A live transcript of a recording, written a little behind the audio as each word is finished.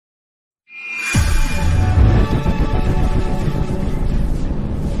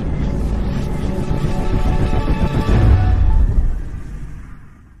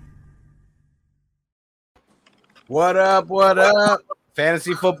What up? What up?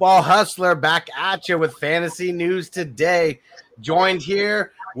 Fantasy Football Hustler back at you with fantasy news today. Joined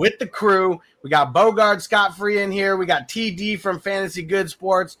here with the crew. We got Bogard Scott-Free in here. We got TD from Fantasy Good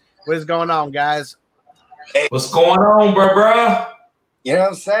Sports. What is going on, guys? Hey, what's going on, bro? You know what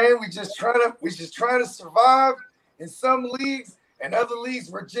I'm saying? We just try to survive in some leagues, and other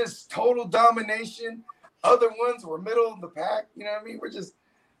leagues we're just total domination. Other ones we're middle of the pack. You know what I mean? We're just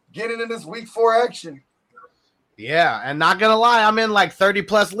getting in this week 4 action. Yeah, and not gonna lie, I'm in like 30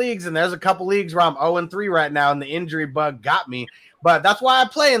 plus leagues, and there's a couple leagues where I'm 0-3 right now, and the injury bug got me. But that's why I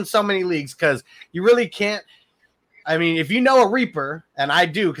play in so many leagues, because you really can't. I mean, if you know a Reaper, and I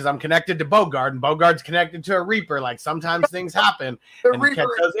do, because I'm connected to Bogard, and Bogard's connected to a Reaper, like sometimes things happen, and you catch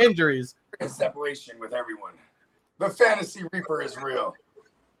those injuries. Separation with everyone. The Fantasy Reaper is real.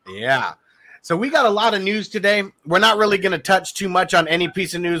 Yeah. So we got a lot of news today. We're not really going to touch too much on any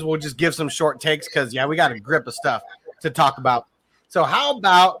piece of news. We'll just give some short takes because, we got a grip of stuff to talk about. So how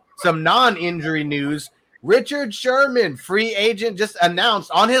about some non-injury news? Richard Sherman, free agent, just announced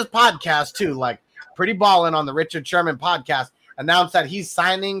on his podcast too, like pretty balling on the Richard Sherman podcast, announced that he's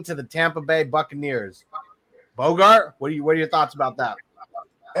signing to the Tampa Bay Buccaneers. Bogart, what are your thoughts about that?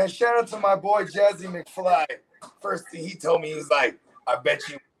 And shout out to my boy Jazzy McFly. First thing he told me, he's like, I bet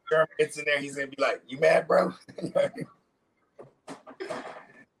you Sherman gets in there, he's gonna be like, "You mad, bro?"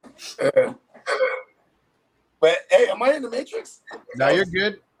 But hey, am I in the Matrix? No, you're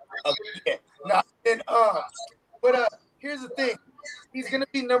good. Yeah. No, and but here's the thing: he's gonna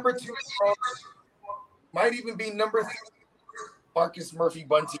be number 2. Might even be number 3. Marcus Murphy,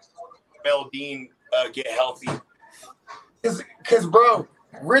 Bunty, Mel Dean get healthy. Because bro,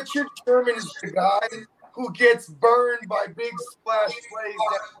 Richard Sherman is the guy who gets burned by big splash plays.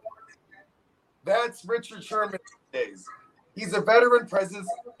 That's Richard Sherman days. He's a veteran presence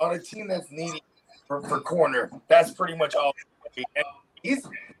on a team that's needy for corner. That's pretty much all. And he's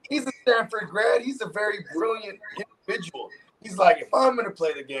a Stanford grad. He's a very brilliant individual. He's like, if I'm going to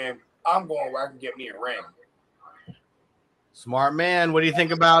play the game, I'm going where I can get me a ring. Smart man. What do you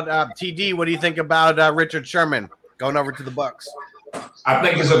think about TD? What do you think about Richard Sherman going over to the Bucs? I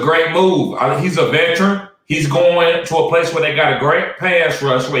think it's a great move. He's a veteran. He's going to a place where they got a great pass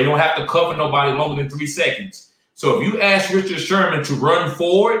rush where you don't have to cover nobody longer than 3 seconds. So if you ask Richard Sherman to run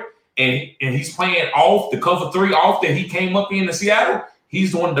forward and he's playing off the cover 3 off that he came up in Seattle,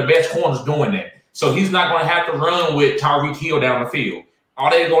 he's one of the best corners doing that. So he's not going to have to run with Tyreek Hill down the field. All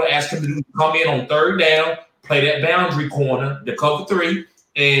they're going to ask him to do is come in on 3rd down, play that boundary corner, the cover 3,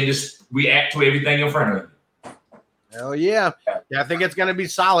 and just react to everything in front of him. Hell yeah. I think it's going to be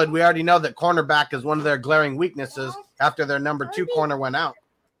solid. We already know that cornerback is one of their glaring weaknesses after their number 2 corner went out.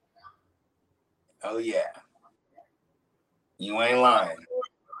 Oh, yeah. You ain't lying.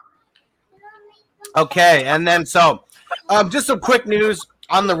 Okay, and then just some quick news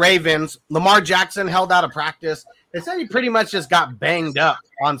on the Ravens. Lamar Jackson held out of practice. They said he pretty much just got banged up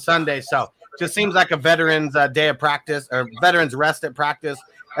on Sunday, so just seems like a veteran's day of practice or veteran's rest at practice.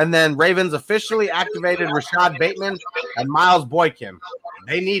 And then Ravens officially activated Rashad Bateman and Miles Boykin.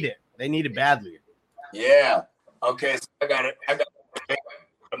 They need it. They need it badly. Yeah. Okay, so I got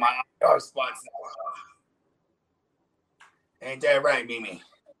my IR spots now. Ain't that right, Mimi?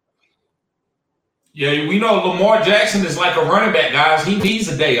 Yeah, we know Lamar Jackson is like a running back, guys. He needs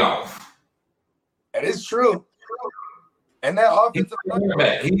a day off. That is true. And that offensive running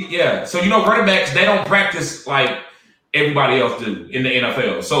back. So running backs, they don't practice like everybody else do in the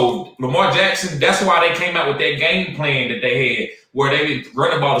NFL. So Lamar Jackson, that's why they came out with that game plan that they had where they didn't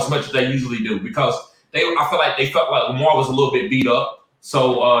run the ball as much as they usually do, because I feel like they felt like Lamar was a little bit beat up.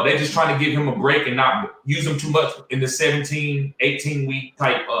 So they're just trying to give him a break and not use him too much in the 17, 18-week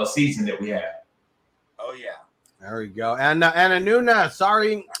type season that we have. Oh, yeah. There we go. And Anuna,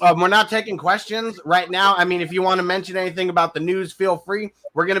 sorry, we're not taking questions right now. I mean, if you want to mention anything about the news, feel free.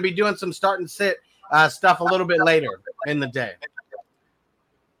 We're going to be doing some start and sit stuff a little bit later in the day.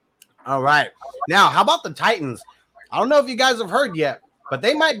 All right. Now, how about the Titans? I don't know if you guys have heard yet, but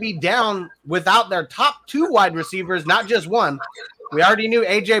they might be down without their top 2 wide receivers, not just one. We already knew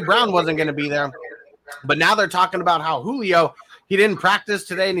A.J. Brown wasn't going to be there, but now they're talking about how Julio, he didn't practice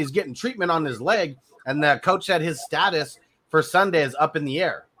today and he's getting treatment on his leg, and the coach said his status for Sunday is up in the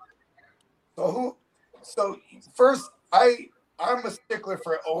air. So first, I'm a stickler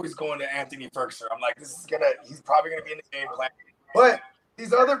for always going to Anthony Ferguson. I'm like, he's probably gonna be in the game plan. But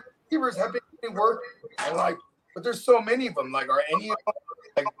these other receivers have been getting work, and but there's so many of them. Like, are any of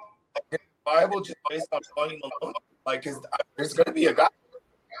them viable just based on volume alone? Like, because there's gonna be a guy.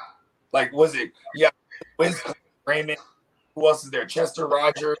 Like, was it? Yeah, Wiz Raymond. Who else is there? Chester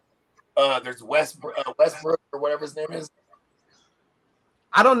Rogers, There's Westbrook or whatever his name is.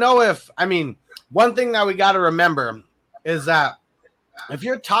 I don't know one thing that we got to remember is that if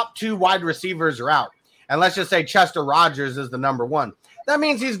your top 2 wide receivers are out, and let's just say Chester Rogers is the number 1, that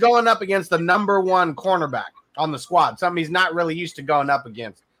means he's going up against the number 1 cornerback on the squad, something he's not really used to going up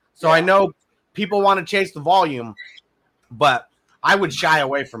against. So I know people want to chase the volume, but I would shy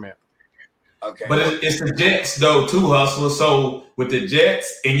away from it. Okay. But it's the Jets, though, too, Hustler. So with the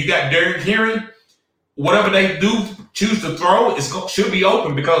Jets, and you got Derrick Henry, whatever they do choose to throw, should be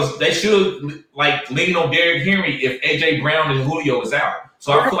open because they should lean on Derrick Henry if A.J. Brown and Julio is out.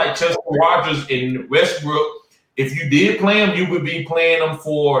 So I feel like Chester Rogers and Westbrook, if you did play them, you would be playing them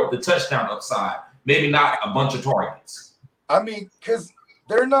for the touchdown upside, maybe not a bunch of targets. I mean, because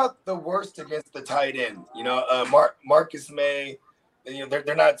they're not the worst against the tight end. Marcus May,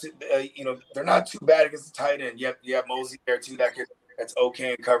 they're not too bad against the tight end. You have Mosey there too. That's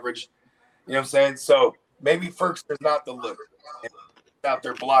okay in coverage. You know what I'm saying? So maybe Ferguson's not the look out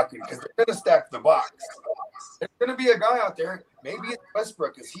there blocking because they're going to stack the box. There's going to be a guy out there. Maybe it's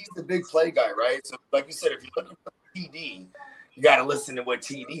Westbrook because he's the big play guy, right? So like you said, if you're looking for TD, you got to listen to what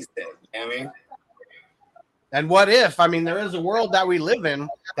TD said. You know what I mean? And what if, there is a world that we live in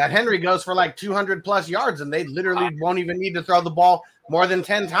that Henry goes for 200 plus yards and they literally won't even need to throw the ball more than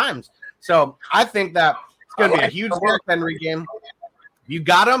 10 times. So I think that it's going to be a huge Henry game. You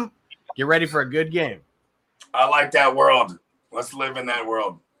got him. Get ready for a good game. I like that world. Let's live in that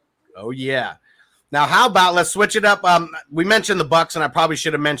world. Oh, yeah. Now, how about let's switch it up. We mentioned the Bucs, and I probably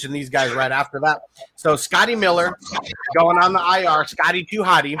should have mentioned these guys right after that. So Scotty Miller going on the IR. Scotty too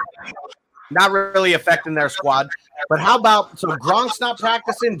hotty. Not really affecting their squad. But how about so Gronk's not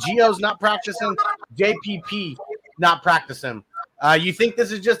practicing, Gio's not practicing, JPP not practicing. You think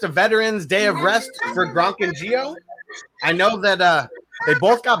this is just a veterans' day of rest for Gronk and Gio? I know that they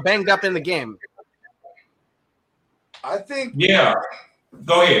both got banged up in the game. I think. Yeah.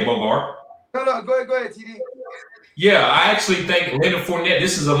 Go ahead, Bogart. No, go ahead, TD. Yeah, I actually think Leonard Fournette,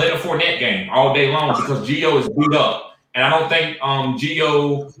 this is a Leonard Fournette game all day long because Gio is beat up. And I don't think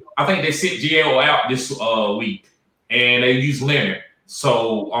I think they sit Gio out this week and they use Leonard.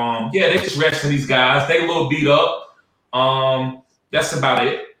 So, they're just resting these guys. They a little beat up. That's about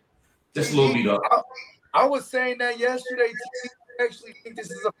it. Just a little beat up. I was saying that yesterday. I actually think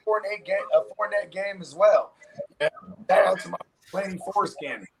this is a Fournette game as well. Shout out to my Laney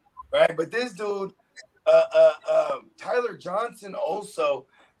foreskin, right? But this dude, Tyler Johnson, also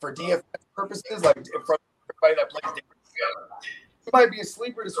for DFS purposes, like for everybody that plays DFS, he might be a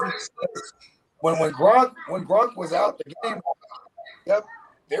sleeper this week. When Gronk was out the game,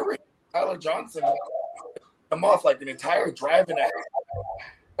 they were Tyler Johnson him off like an entire drive and a half.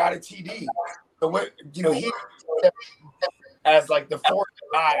 Got a TD. So he as like the fourth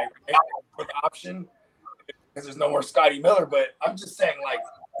guy for the option because there's no more Scotty Miller. But I'm just saying,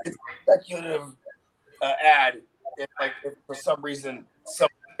 it's a speculative ad. If for some reason some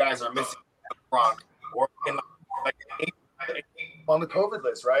guys are missing Gronk or on the COVID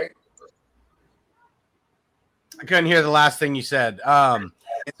list, right? I couldn't hear the last thing you said.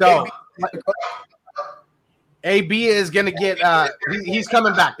 So AB is going to get he's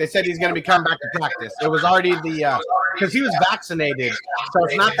coming back. They said he's going to be coming back to practice. It was already because he was vaccinated. So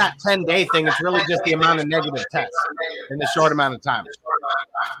it's not that 10-day thing. It's really just the amount of negative tests in the short amount of time.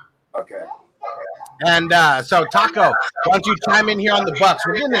 Okay. And so, Taco, why don't you chime in here on the Bucs?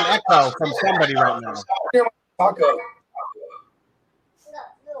 We're getting an echo from somebody right now. Taco.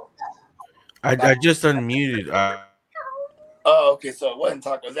 I just unmuted. Oh, okay. So it wasn't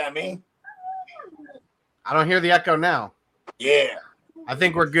Taco. Is that me? I don't hear the echo now. Yeah. I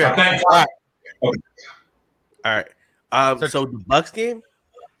think we're good. Okay. All right. So the Bucs game?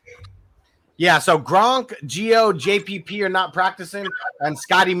 Yeah, so Gronk, Gio, JPP are not practicing, and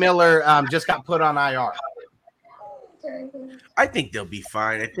Scotty Miller just got put on IR. I think they'll be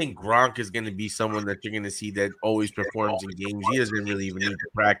fine. I think Gronk is going to be someone that you're going to see that always performs in games. He doesn't really even need to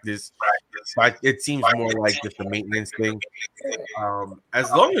practice. But it seems more like just a maintenance thing.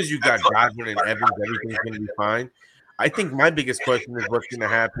 As long as you got Godwin and Evans, everything's going to be fine. I think my biggest question is what's going to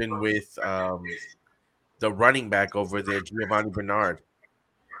happen with the running back over there, Giovanni Bernard.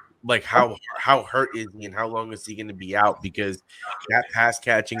 Like how hurt is he and how long is he going to be out? Because that pass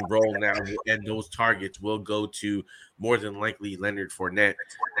catching role now and those targets will go to more than likely Leonard Fournette,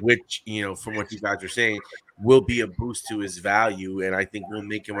 which, from what you guys are saying, will be a boost to his value. And I think will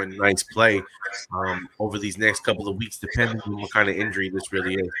make him a nice play over these next couple of weeks, depending on what kind of injury this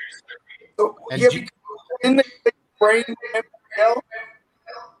really is. So, in the brain,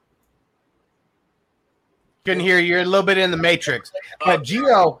 Couldn't hear you. You're a little bit in the matrix. But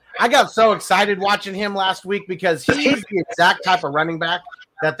Gio, I got so excited watching him last week because he's the exact type of running back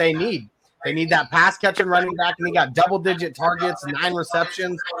that they need. They need that pass catching running back, and he got double-digit targets, 9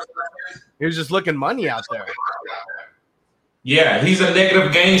 receptions. He was just looking money out there. Yeah, he's a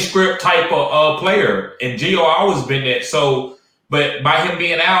negative game script type of player, and Gio always been that. So, but by him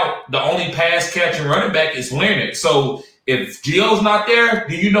being out, the only pass catching running back is Leonard. So if Gio's not there,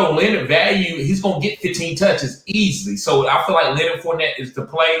 do you know Leonard value? He's gonna get 15 touches easily. So I feel like Leonard Fournette is to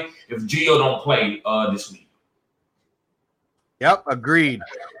play if Gio don't play this week. Yep, agreed.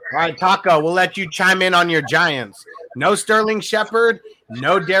 All right, Taco, we'll let you chime in on your Giants. No Sterling Shepard,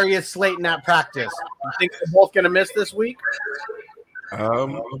 no Darius Slayton at practice. You think they're both going to miss this week?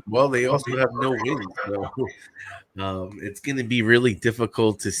 Well, they also have no wins, so it's going to be really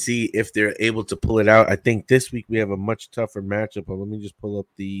difficult to see if they're able to pull it out. I think this week we have a much tougher matchup. But let me just pull up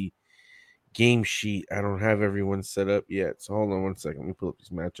the game sheet. I don't have everyone set up yet, so hold on one second. Let me pull up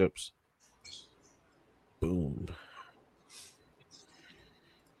these matchups. Boom.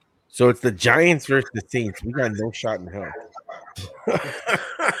 So it's the Giants versus the Saints. We got no shot in hell.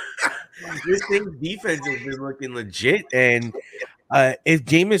 This Saints defense has been looking legit, and if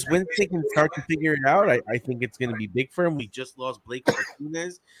Jameis Winston can start to figure it out, I think it's going to be big for him. We just lost Blake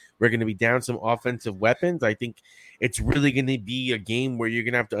Martinez. We're going to be down some offensive weapons. I think it's really going to be a game where you're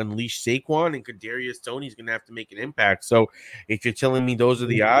going to have to unleash Saquon, and Kadarius Toney's going to have to make an impact. So if you're telling me those are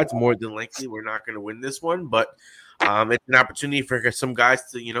the odds, more than likely we're not going to win this one, but it's an opportunity for some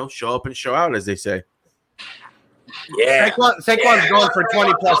guys to, show up and show out, as they say. Yeah. Saquon's going for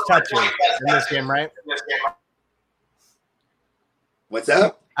 20-plus touches in this game, right? What's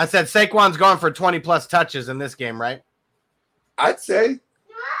up? I said Saquon's going for 20-plus touches in this game, right? I'd say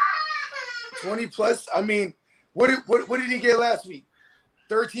 20-plus. I mean, what did he get last week?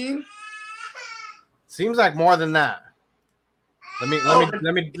 13? Seems like more than that.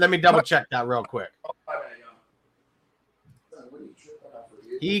 Let me double check that real quick.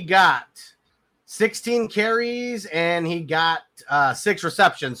 He got 16 carries and he got 6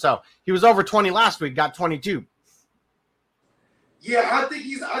 receptions. So he was over 20 last week, got 22. Yeah, I think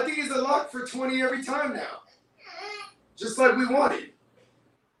he's a lock for 20 every time now. Just like we wanted.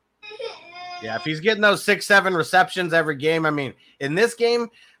 Yeah, if he's getting those 6-7 receptions every game, I mean, in this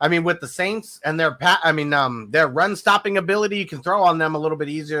game, I mean, with the Saints and their run stopping ability, you can throw on them a little bit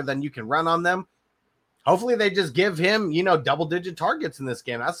easier than you can run on them. Hopefully they just give him, double-digit targets in this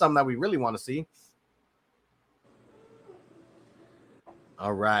game. That's something that we really want to see.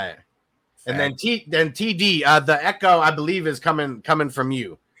 All right. And then TD, the echo, I believe, is coming from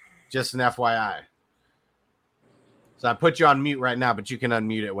you. Just an FYI. So I put you on mute right now, but you can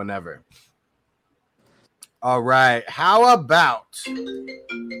unmute it whenever. All right. How about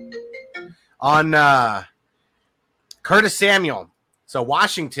on Curtis Samuel? So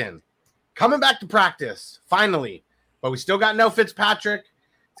Washington coming back to practice, finally. But we still got no Fitzpatrick.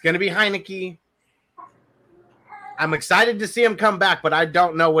 It's going to be Heineke. I'm excited to see him come back, but I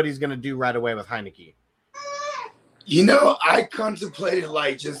don't know what he's going to do right away with Heineke. I contemplated,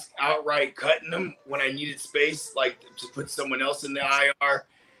 just outright cutting him when I needed space, to put someone else in the IR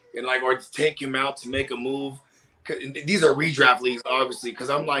and, or to take him out to make a move. These are redraft leagues, obviously, because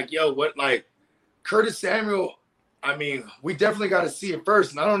I'm Curtis Samuel – I mean, we definitely got to see it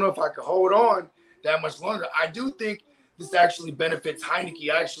first, and I don't know if I could hold on that much longer. I do think this actually benefits Heineke.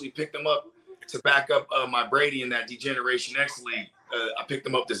 I actually picked him up to back up my Brady in that Degeneration X League. I picked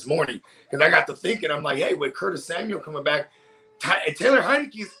him up this morning because I got to thinking. I'm like, hey, with Curtis Samuel coming back, Taylor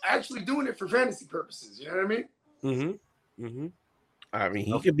Heineke is actually doing it for fantasy purposes. You know what I mean? Mm-hmm. Mm-hmm. I mean,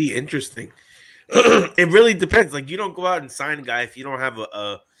 he could be interesting. It really depends. You don't go out and sign a guy if you don't have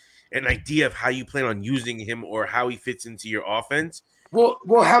an idea of how you plan on using him or how he fits into your offense. Well,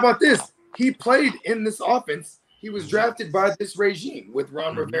 how about this? He played in this offense. He was drafted by this regime with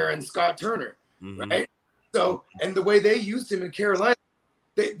Ron Rivera and Scott Turner, right? So, and the way they used him in Carolina,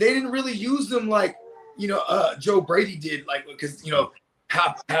 they didn't really use him like Joe Brady did, because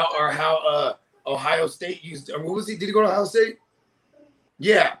how Ohio State used. Or what was he? Did he go to Ohio State?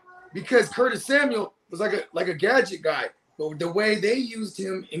 Yeah, because Curtis Samuel was like a gadget guy. But the way they used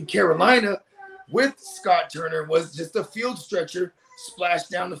him in Carolina with Scott Turner was just a field stretcher, splash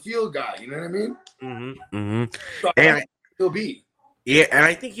down the field guy. You know what I mean? Mm-hmm. Mm-hmm. So and he'll be. Yeah, and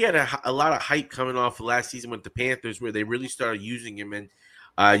I think he had a lot of hype coming off of last season with the Panthers, where they really started using him, and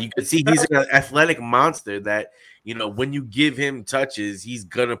you can see he's an athletic monster that when you give him touches, he's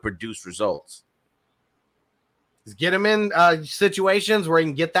gonna produce results. Just get him in situations where he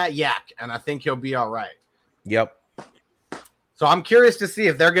can get that yak, and I think he'll be all right. Yep. So I'm curious to see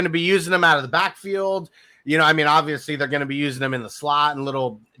if they're going to be using him out of the backfield. You know, I mean, obviously they're going to be using him in the slot and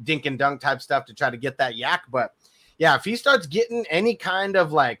little dink and dunk type stuff to try to get that yak. But yeah, if he starts getting any kind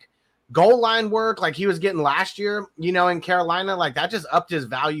of like goal line work like he was getting last year, you know, in Carolina, like that just upped his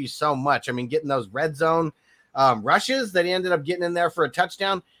value so much. I mean, getting those red zone rushes that he ended up getting in there for a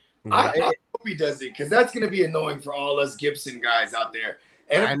touchdown. I hope he does it because that's going to be annoying for all us Gibson guys out there.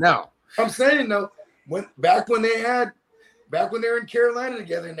 And I know. I'm saying though, when they were in Carolina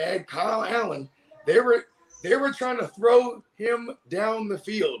together and they had Kyle Allen, they were trying to throw him down the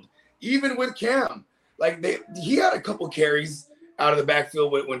field, even with Cam. Like he had a couple carries out of the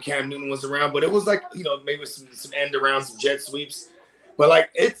backfield when Cam Newton was around, but it was like, you know, maybe some end around, some jet sweeps. But like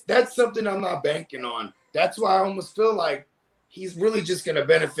that's something I'm not banking on. That's why I almost feel like he's really just going to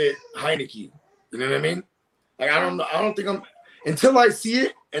benefit Heineke. You know what I mean? Like I don't think I'm until I see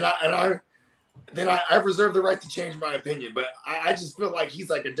it, and I've reserved the right to change my opinion. But I just feel like he's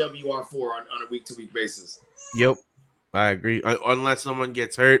like a WR4 on a week-to-week basis. Yep, I agree. Unless someone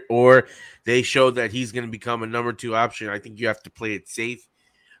gets hurt or they show that he's going to become a number 2 option, I think you have to play it safe.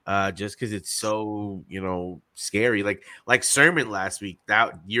 Just because it's so, you know, scary. Like Sermon last week,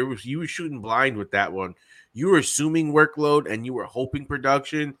 that you were shooting blind with that one. You were assuming workload and you were hoping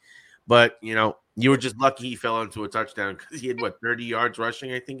production, but you know, you were just lucky he fell into a touchdown because he had 30 yards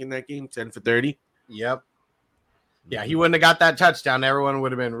rushing, I think, in that game, 10 for 30. Yep. Yeah, he wouldn't have got that touchdown. Everyone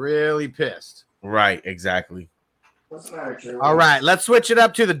would have been really pissed. Right, exactly. All right, let's switch it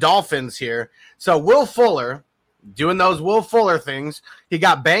up to the Dolphins here. So Will Fuller, doing those Will Fuller things, he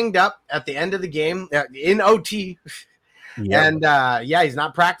got banged up at the end of the game in OT. Yep. And he's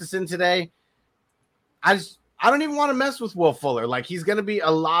not practicing today. I don't even want to mess with Will Fuller. Like, he's going to be a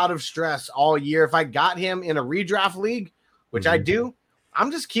lot of stress all year. If I got him in a redraft league, which I do,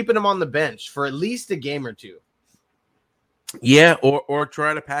 I'm just keeping him on the bench for at least a game or two. Yeah, or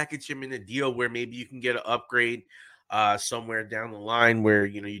try to package him in a deal where maybe you can get an upgrade somewhere down the line where,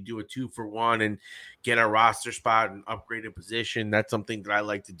 you know, you do a 2-for-1 and get a roster spot and upgrade a position. That's something that I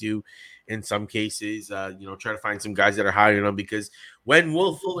like to do in some cases, try to find some guys that are higher than him, because when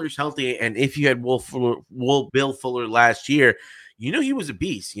Will Fuller's healthy, and if you had Bill Fuller last year, you know, he was a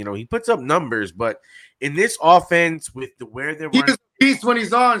beast. You know, he puts up numbers, but in this offense with where they're running, he's a beast when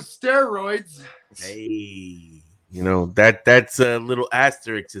he's on steroids. Hey, you know, that's a little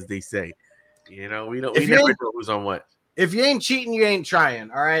asterisk, as they say. You know, we never know who's on what. If you ain't cheating, you ain't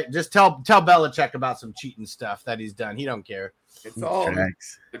trying. All right, just tell Belichick about some cheating stuff that he's done. He don't care. It's all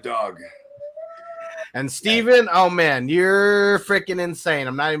the dog. And Steven, oh man, you're freaking insane.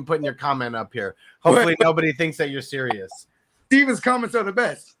 I'm not even putting your comment up here. Hopefully nobody thinks that you're serious. Steven's comments are the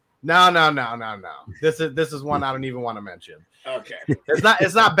best. No. This is one I don't even want to mention. Okay.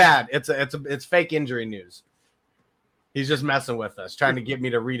 It's not bad. It's fake injury news. He's just messing with us, trying to get me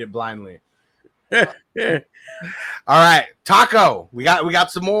to read it blindly. All right, Taco. We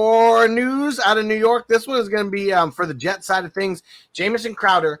got some more news out of New York. This one is going to be for the Jet side of things. Jamison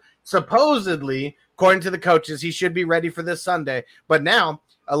Crowder, supposedly, according to the coaches, he should be ready for this Sunday. But now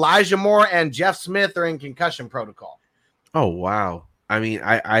Elijah Moore and Jeff Smith are in concussion protocol. Oh, wow. I mean,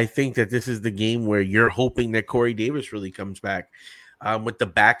 I think that this is the game where you're hoping that Corey Davis really comes back. With the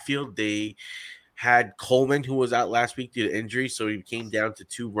backfield, they had Coleman, who was out last week due to injury, so he came down to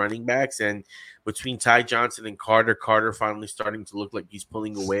 2 running backs. And between Ty Johnson and Carter finally starting to look like he's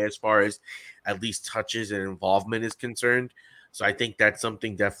pulling away as far as at least touches and involvement is concerned. So I think that's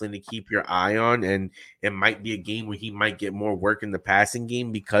something definitely to keep your eye on. And it might be a game where he might get more work in the passing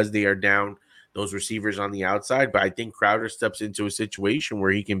game because they are down those receivers on the outside. But I think Crowder steps into a situation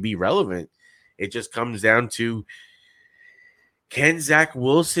where he can be relevant. It just comes down to, can Zach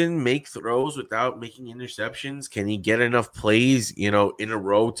Wilson make throws without making interceptions? Can he get enough plays, in a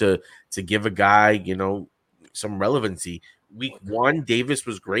row to give a guy, some relevancy? Week 1, Davis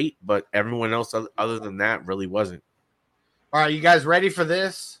was great, but everyone else other than that really wasn't. All right, you guys ready for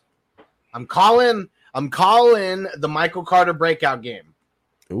this? I'm calling the Michael Carter breakout game.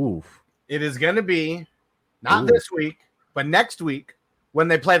 Ooh. It is going to be not this week, but next week when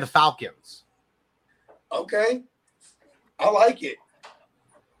they play the Falcons. Okay. I like it.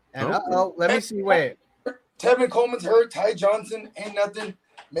 And let me see. Wait. Tevin Coleman's hurt. Ty Johnson ain't nothing.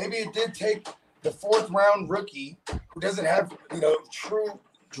 Maybe it did take the 4th round rookie who doesn't have, true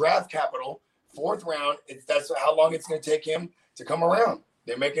draft capital. 4th round. That's how long it's going to take him to come around.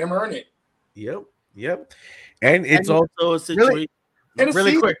 They're making him earn it. Yep. And it's also a situation.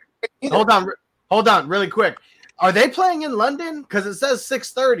 Really quick. Hold on, really quick. Are they playing in London? Because it says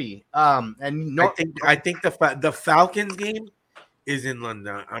 6:30. I think the Falcons game is in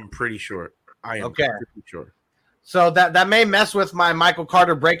London. I'm pretty sure. I am pretty sure. So that may mess with my Michael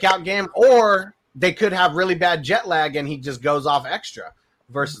Carter breakout game, or they could have really bad jet lag and he just goes off extra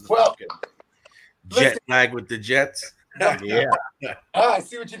versus the Falcon. Jet lag with the Jets. Yeah. I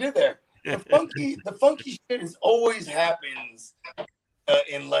see what you did there. The funky shit always happens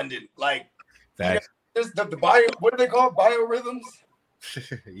in London. Like, there's the bio. What do they call it? Biorhythms?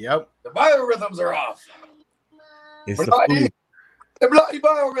 Yep. The biorhythms are off. It's the food. The bloody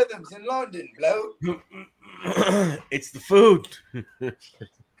biorhythms in London, blow. It's the food.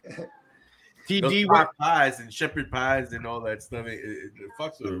 TD pot pies and shepherd pies and all that stuff. It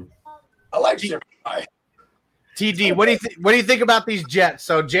fucks with them. I like shepherd pie. TD, what do you think about these Jets?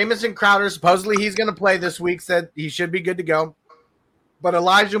 So Jamison Crowder, supposedly he's going to play this week, said he should be good to go. But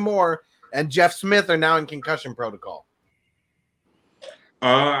Elijah Moore and Jeff Smith are now in concussion protocol.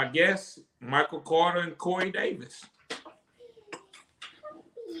 I guess Michael Carter and Corey Davis.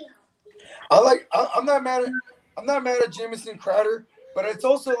 I'm not mad at Jamison Crowder, but it's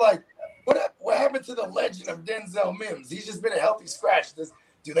also like, what happened to the legend of Denzel Mims? He's just been a healthy scratch.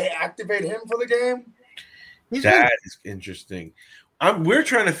 Do they activate him for the game? That is interesting. We're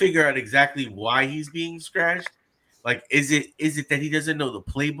trying to figure out exactly why he's being scratched. Like, is it that he doesn't know the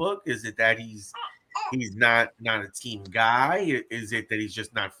playbook? Is it that he's not a team guy? Is it that he's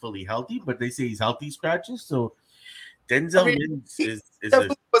just not fully healthy? But they say he's healthy scratches. So Denzel Mims is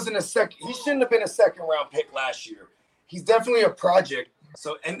wasn't a second. He shouldn't have been a second round pick last year. He's definitely a project.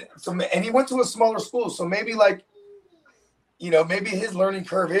 So he went to a smaller school. So maybe maybe his learning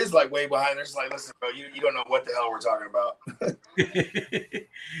curve is like way behind. They're just like, listen, bro, you don't know what the hell we're talking about.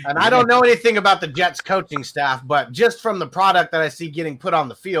 And I don't know anything about the Jets coaching staff, but just from the product that I see getting put on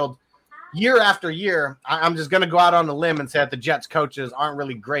the field year after year, I'm just going to go out on a limb and say that the Jets coaches aren't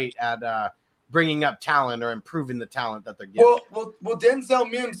really great at bringing up talent or improving the talent that they're getting. Well,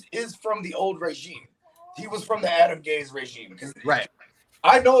 Denzel Mims is from the old regime. He was from the Adam Gase regime. Right.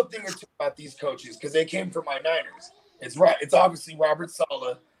 I know a thing or two about these coaches because they came from my Niners. It's right. It's obviously Robert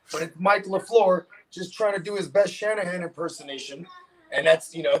Saleh, but it's Mike LaFleur just trying to do his best Shanahan impersonation, and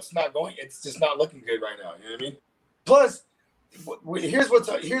that's it's not going. It's just not looking good right now. You know what I mean? Plus,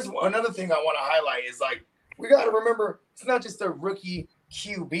 here's another thing I want to highlight is like we got to remember it's not just a rookie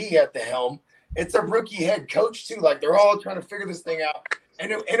QB at the helm. It's a rookie head coach too. Like they're all trying to figure this thing out,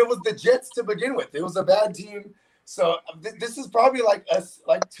 and it was the Jets to begin with. It was a bad team, so this is probably like us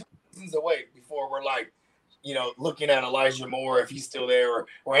like 2 seasons away before we're like. Looking at Elijah Moore if he's still there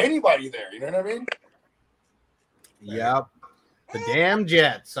or anybody there. You know what I mean? Yep. The damn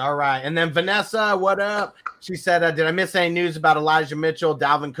Jets. All right. And then Vanessa, what up? She said, did I miss any news about Elijah Mitchell,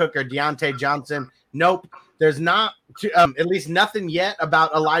 Dalvin Cook, or Deontay Johnson? Nope. There's not, at least nothing yet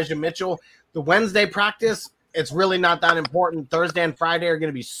about Elijah Mitchell. The Wednesday practice, it's really not that important. Thursday and Friday are going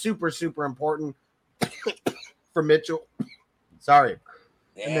to be super, super important for Mitchell. Sorry.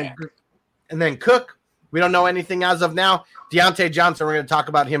 Yeah. And then Cook. We don't know anything as of now. Deontay Johnson, we're going to talk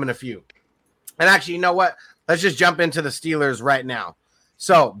about him in a few. And actually, you know what? Let's just jump into the Steelers right now.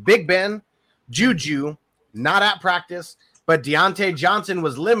 So, Big Ben, Juju, not at practice, but Deontay Johnson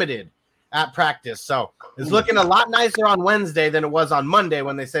was limited at practice. So, it's looking a lot nicer on Wednesday than it was on Monday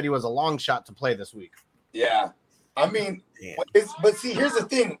when they said he was a long shot to play this week. Yeah. I mean, but see, here's the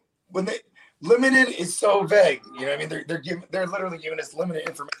thing. When they limited is so vague. You know what I mean? They're literally giving us limited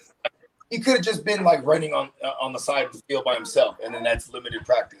information. He could have just been like running on the side of the field by himself, and then that's limited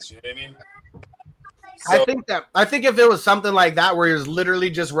practice. You know what I mean? So, I think if it was something like that where he was literally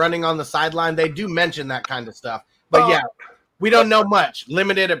just running on the sideline, they do mention that kind of stuff. But yeah, we don't know much.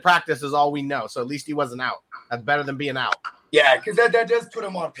 Limited at practice is all we know. So at least he wasn't out. That's better than being out. Yeah, because that does put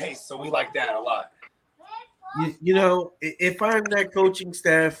him on pace. So we like that a lot. If I'm that coaching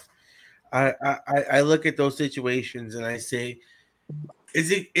staff, I look at those situations and I say, Is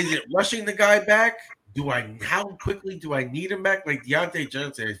it rushing the guy back? How quickly do I need him back? Like Deontay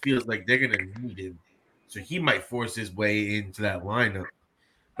Johnson, it feels like they're gonna need him, so he might force his way into that lineup.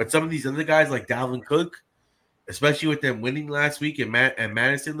 But some of these other guys, like Dalvin Cook, especially with them winning last week and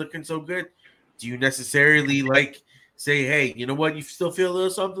Madison looking so good, do you necessarily say, hey, you know what? You still feel a little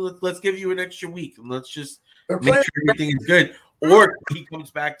something? Let's give you an extra week and let's just make sure everything is good. Or he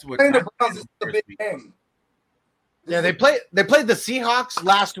comes back to a big game. Yeah, they played the Seahawks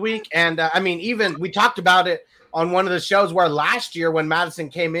last week, and even we talked about it on one of the shows where last year when Madison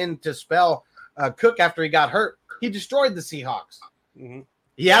came in to spell Cook after he got hurt, he destroyed the Seahawks. Mm-hmm.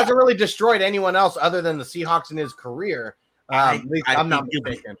 He hasn't really destroyed anyone else other than the Seahawks in his career. At least I'm not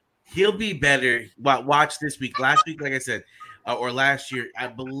mistaken. He'll be better. Watch this week. Last week, like I said, or last year, I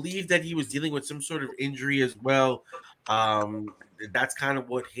believe that he was dealing with some sort of injury as well. that's kind of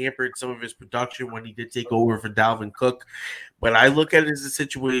what hampered some of his production when he did take over for Dalvin Cook. But I look at it as a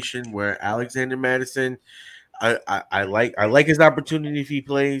situation where Alexander Mattison, I like his opportunity if he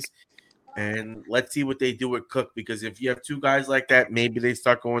plays. And let's see what they do with Cook, because if you have two guys like that, maybe they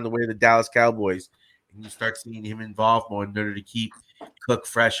start going the way of the Dallas Cowboys and you start seeing him involved more in order to keep Cook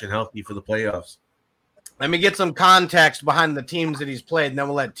fresh and healthy for the playoffs. Let me get some context behind the teams that he's played, and then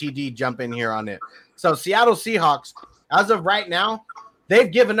we'll let TD jump in here on it. So Seattle Seahawks, as of right now, they've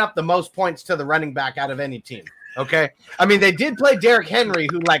given up the most points to the running back out of any team. Okay. I mean, they did play Derrick Henry,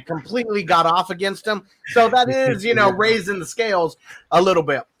 who like completely got off against him. So that is, raising the scales a little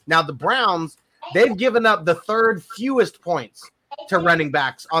bit. Now, the Browns, they've given up the third fewest points to running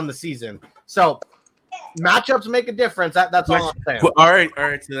backs on the season. So matchups make a difference. That's all I'm saying. All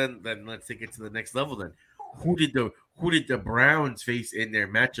right. So then let's take it to the next level then. Who did the Browns face in their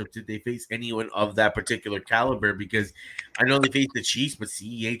matchup? Did they face anyone of that particular caliber? Because I know they faced the Chiefs, but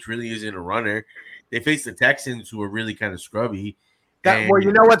CEH really isn't a runner. They faced the Texans, who are really kind of scrubby. Well,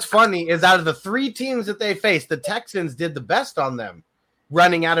 you know what's funny is out of the three teams that they faced, the Texans did the best on them,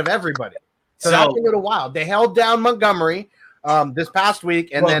 running out of everybody. So that's a little wild. They held down Montgomery this past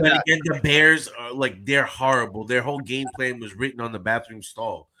week, and then again, the Bears are they're horrible. Their whole game plan was written on the bathroom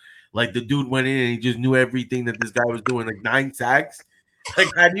stall. Like the dude went in and he just knew everything that this guy was doing. Like 9 sacks. Like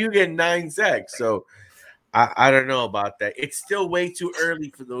how do you get 9 sacks? So I don't know about that. It's still way too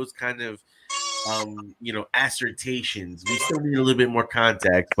early for those kind of assertions. We still need a little bit more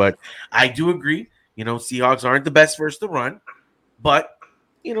contact, but I do agree. Seahawks aren't the best versus the run, but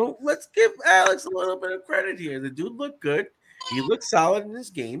let's give Alex a little bit of credit here. The dude looked good. He looked solid in his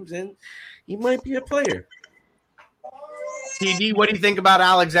games, and he might be a player. TD, what do you think about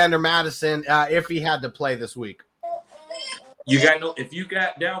Alexander Mattison if he had to play this week? If you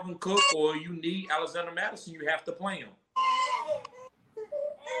got Dalvin Cook or you need Alexander Mattison, you have to play him.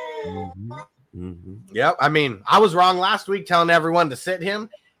 Mm-hmm. Yep. I mean, I was wrong last week telling everyone to sit him.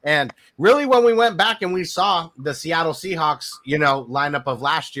 And really, when we went back and we saw the Seattle Seahawks, lineup of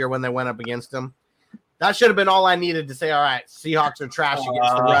last year when they went up against them, that should have been all I needed to say. All right, Seahawks are trash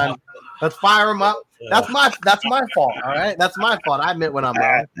against the run. Let's fire them up. That's my fault. All right, that's my fault. I admit when I'm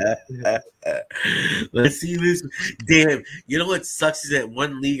wrong. Let's see this. Damn, you know what sucks is that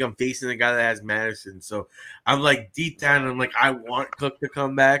one league I'm facing a guy that has Madison. So I'm like deep down, I'm like, I want Cook to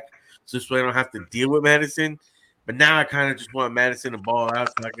come back, so this way I don't have to deal with Madison. But now I kind of just want Madison to ball out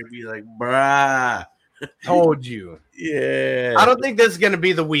so I can be like, bruh. Told you. Yeah. I don't think this is going to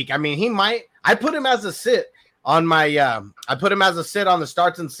be the week. I mean, he might. I put him as a sit on my I put him as a sit on the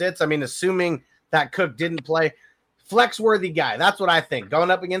starts and sits. I mean, assuming that Cook didn't play. Flex-worthy guy. That's what I think. Going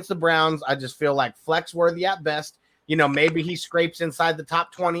up against the Browns, I just feel like flex-worthy at best. Maybe he scrapes inside the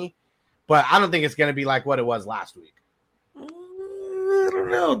top 20, but I don't think it's going to be like what it was last week. I don't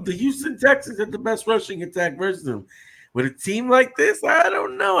know. The Houston Texans had the best rushing attack versus them. With a team like this, I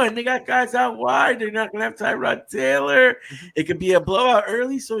don't know. And they got guys out wide. They're not going to have Tyrod Taylor. It could be a blowout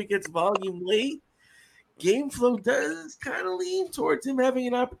early, so he gets volume late. Game flow does kind of lean towards him having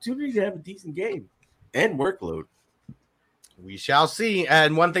an opportunity to have a decent game and workload. We shall see.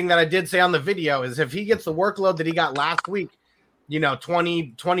 And one thing that I did say on the video is if he gets the workload that he got last week,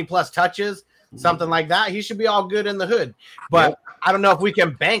 20 plus touches, something like that, he should be all good in the hood. But I don't know if we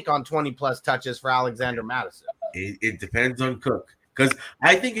can bank on 20 plus touches for Alexander Mattison. It depends on Cook. Because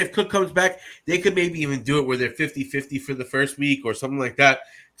I think if Cook comes back, they could maybe even do it where they're 50-50 for the first week or something like that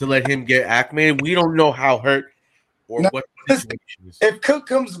to let him get acclimated. We don't know how hurt or what the situation is. If Cook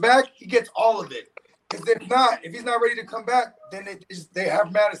comes back, he gets all of it. Because if he's not ready to come back, then they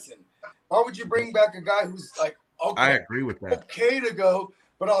have Madison. Why would you bring back a guy who's like, okay, I agree with that. Okay to go,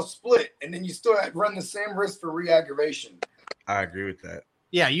 but I'll split, and then you still run the same risk for re-aggravation. I agree with that.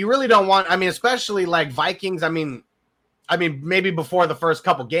 Yeah, you really don't want. I mean, especially like Vikings. I mean, maybe before the first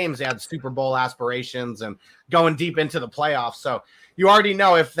couple games, they had Super Bowl aspirations and going deep into the playoffs. So you already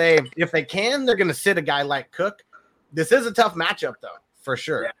know if they can, they're going to sit a guy like Cook. This is a tough matchup, though, for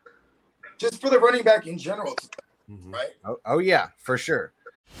sure. Yeah. Just for the running back in general, right? Oh yeah, for sure.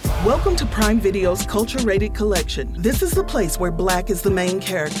 Welcome to Prime Video's Culture-Rated Collection. This is the place where Black is the main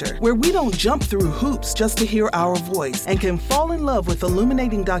character, where we don't jump through hoops just to hear our voice, and can fall in love with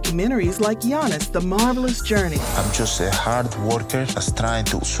illuminating documentaries like Giannis, The Marvelous Journey. I'm just a hard worker that's trying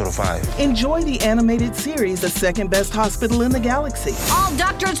to survive. Enjoy the animated series, The Second Best Hospital in the Galaxy. All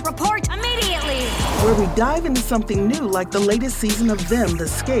doctors report immediately. where we dive into something new like the latest season of Them, The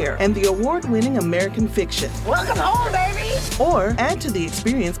Scare, and the award-winning American Fiction. Welcome home, baby! Or add to the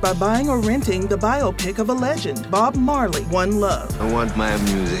experience by buying or renting the biopic of a legend, Bob Marley, One Love. I want my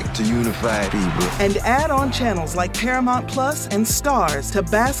music to unify people. And add on channels like Paramount Plus and Stars to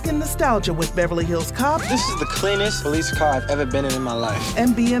bask in nostalgia with Beverly Hills Cop. This is the cleanest police car I've ever been in my life.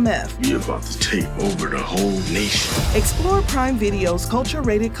 And BMF. You're about to take over the whole nation. Explore Prime Video's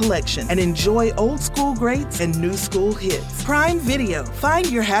culture-rated collection and enjoy old school greats and new school hits. Prime Video. Find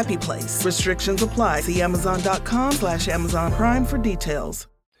your happy place. Restrictions apply. See Amazon.com/Amazon Prime for details.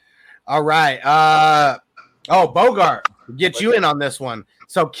 All right. Bogart, get you in on this one.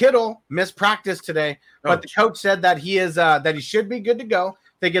 So Kittle missed practice today, but the coach said that he is that he should be good to go.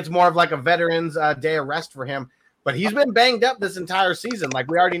 I think it's more of like a veteran's day of rest for him. But he's been banged up this entire season.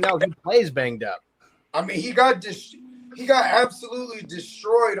 Like we already know, he plays banged up. I mean, he got absolutely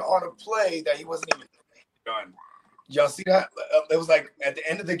destroyed on a play that he wasn't even done. Y'all see that? It was like at the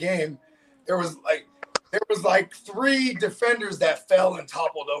end of the game, there was like 3 defenders that fell and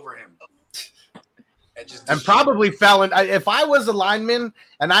toppled over him. And probably fell in. If I was a lineman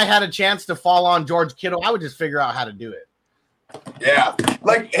and I had a chance to fall on George Kittle, I would just figure out how to do it. Yeah.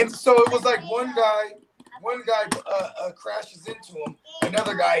 And so it was like one guy crashes into him,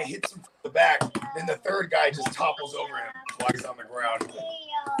 another guy hits him from the back, then the third guy just topples over him while he's on the ground.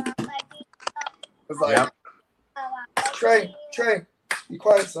 It's like, Trey, be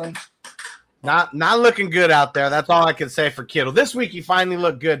quiet, son. Not looking good out there. That's all I can say for Kittle. This week he finally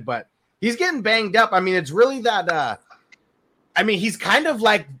looked good, but he's getting banged up. I mean, it's really that he's kind of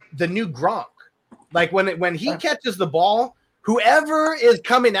like the new Gronk. Like when he catches the ball, whoever is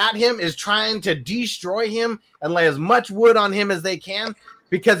coming at him is trying to destroy him and lay as much wood on him as they can,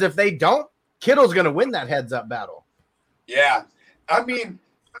 because if they don't, Kittle's going to win that heads-up battle. Yeah. I mean,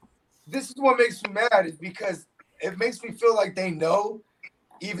 this is what makes me mad, is because it makes me feel like they know,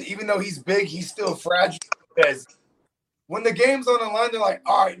 even though he's big, he's still fragile. Because when the game's on the line, they're like,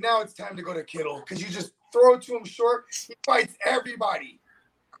 all right, now it's time to go to Kittle, because you just throw it to him short. He fights everybody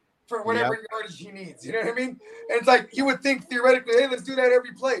for whatever yardage he needs. You know what I mean? And it's like, you would think theoretically, hey, let's do that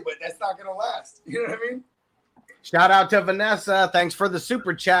every play, but that's not going to last. You know what I mean? Shout out to Vanessa. Thanks for the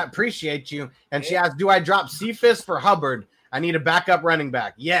super chat. Appreciate you. And she asked, do I drop Cephas for Hubbard? I need a backup running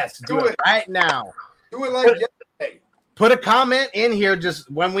back. Yes, do it right now. Do it like yesterday. Put a comment in here just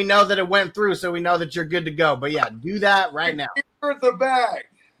when we know that it went through, so we know that you're good to go. But yeah, do that right now. For the bag.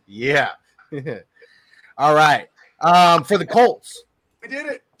 Yeah. All right. For the Colts. We did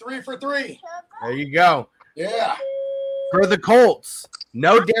it. 3 for 3. There you go. Yeah. For the Colts,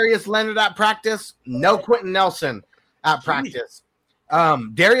 no Darius Leonard at practice, no Quentin Nelson at practice.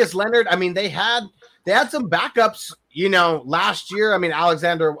 Darius Leonard, I mean, they had some backups, last year. I mean,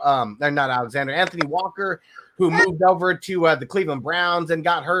 Anthony Walker, who moved over to the Cleveland Browns and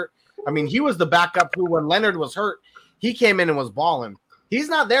got hurt. I mean, he was the backup who, when Leonard was hurt, he came in and was balling. He's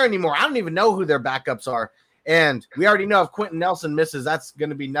not there anymore. I don't even know who their backups are. And we already know if Quentin Nelson misses, that's going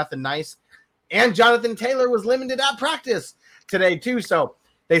to be nothing nice. And Jonathan Taylor was limited at practice today too. So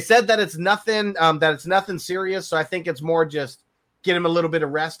they said that it's nothing serious. So I think it's more just get him a little bit of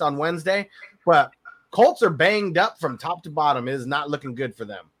rest on Wednesday. But Colts are banged up from top to bottom. It is not looking good for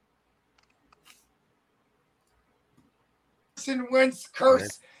them. Carson Wentz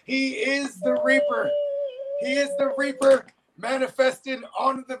curse. He is the Reaper. He is the Reaper manifested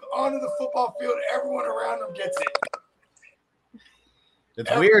onto the football field. Everyone around him gets it. It's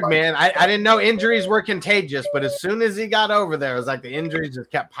weird, man. I didn't know injuries were contagious, but as soon as he got over there, it was like the injuries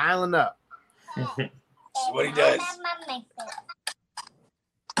just kept piling up. That's what he does.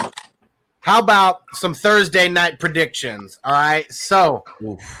 How about some Thursday night predictions? All right. So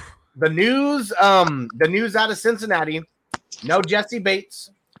the news out of Cincinnati, no Jesse Bates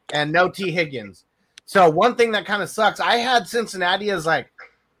and no T. Higgins. So one thing that kind of sucks, I had Cincinnati as like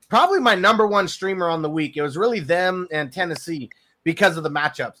probably my number one streamer on the week. It was really them and Tennessee because of the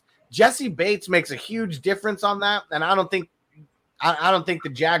matchups. Jesse Bates makes a huge difference on that, and I don't think the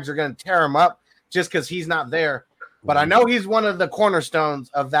Jags are going to tear him up just because he's not there. But I know he's one of the cornerstones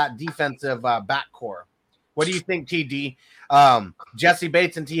of that defensive backcourt. What do you think, TD? Jesse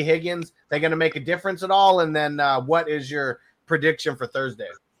Bates and T. Higgins, they going to make a difference at all? And then what is your prediction for Thursday?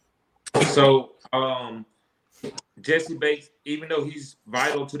 So Jesse Bates, even though he's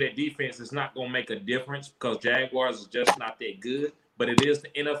vital to that defense, it's not going to make a difference because Jaguars is just not that good. But it is the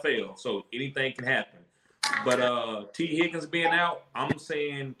NFL, so anything can happen. But T. Higgins being out, I'm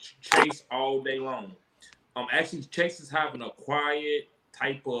saying Chase all day long. Actually, Chase is having a quiet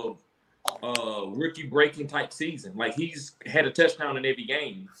type of rookie breaking type season. Like he's had a touchdown in every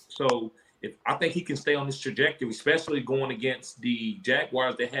game. So I think he can stay on this trajectory, especially going against the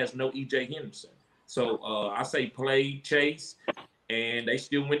Jaguars that has no EJ Henderson. So I say play Chase, and they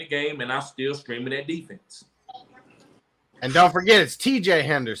still win the game, and I'm still streaming that defense. And don't forget, it's TJ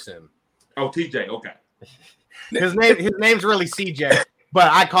Henderson. Oh, TJ, okay. His name's really CJ,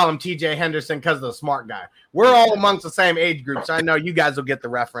 but I call him TJ Henderson because of the smart guy. We're all amongst the same age group, so I know you guys will get the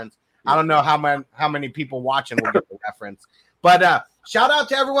reference. I don't know how many people watching will get the reference. But shout out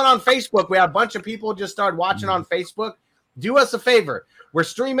to everyone on Facebook. We had a bunch of people just started watching on Facebook. Do us a favor. We're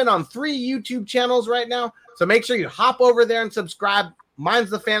streaming on 3 YouTube channels right now, so make sure you hop over there and subscribe. Mine's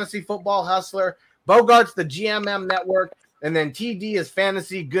the Fantasy Football Hustler. Bogart's the GMM Network, and then TD is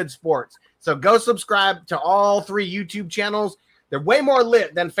Fantasy Good Sports. So go subscribe to all 3 YouTube channels. They're way more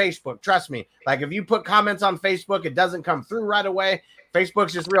lit than Facebook. Trust me. Like if you put comments on Facebook, it doesn't come through right away.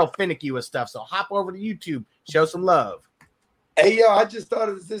 Facebook's just real finicky with stuff. So hop over to YouTube, show some love. Hey, yo, I just thought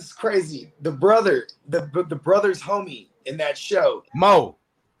this is crazy. The brother's homie in that show. Mo.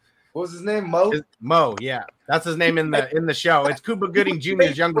 What was his name? Mo? Mo, yeah. That's his name in the show. It's Cuba Gooding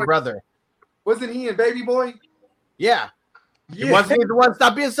Jr.'s younger brother. Wasn't he in Baby Boy? Yeah. Wasn't he the one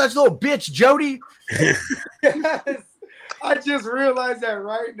stop being such a little bitch, Jody? Yes. I just realized that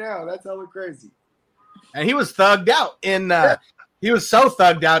right now. That's hella crazy. And he was thugged out he was so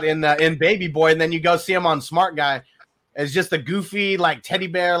thugged out in Baby Boy, and then you go see him on Smart Guy as just a goofy, like teddy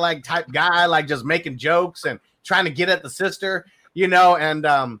bear like type guy, like just making jokes and trying to get at the sister, and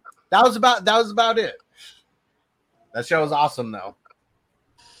that was about it. That show was awesome though.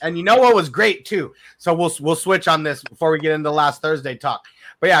 And you know what was great too? So we'll switch on this before we get into last Thursday talk.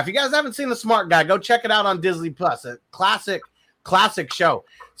 But yeah, if you guys haven't seen The Smart Guy, go check it out on Disney Plus. A classic show.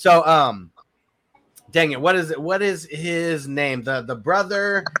 So dang it, what is his name? The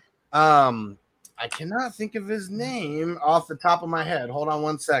brother, I cannot think of his name off the top of my head. Hold on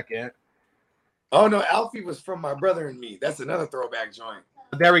one second. Oh no, Alfie was from My Brother and Me. That's another throwback joint.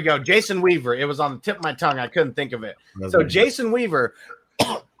 There we go. Jason Weaver. It was on the tip of my tongue. I couldn't think of it. So Jason Weaver,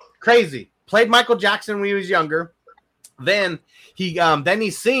 crazy, played Michael Jackson when he was younger. Then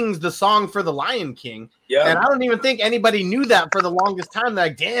he sings the song for The Lion King. Yeah. And I don't even think anybody knew that for the longest time.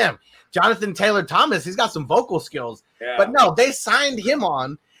 Like, damn, Jonathan Taylor Thomas, he's got some vocal skills. Yeah. But no, they signed him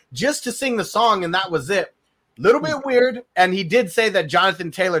on just to sing the song, and that was it. Little bit weird, and he did say that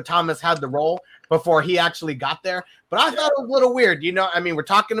Jonathan Taylor Thomas had the role before he actually got there. But I thought it was a little weird. We're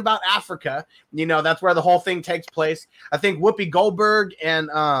talking about Africa. That's where the whole thing takes place. I think Whoopi Goldberg and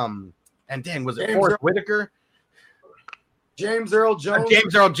dang, was it Forrest Whitaker? James Earl Jones.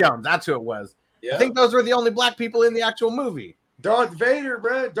 James Earl Jones. That's who it was. Yeah. I think those were the only black people in the actual movie. Darth Vader,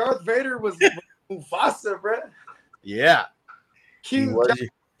 bro. Darth Vader was Mufasa, bro. Yeah. King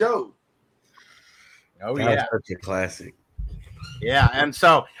Joe. Oh, yeah. Such a classic. Yeah, and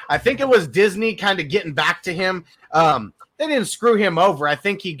so I think it was Disney kind of getting back to him. They didn't screw him over. I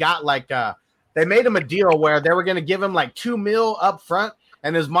think he got they made him a deal where they were going to give him like $2 million up front,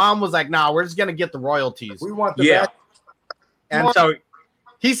 and his mom was like, "Nah, we're just going to get the royalties. We want the back." And so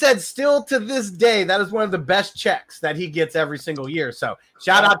he said, still to this day, that is one of the best checks that he gets every single year. So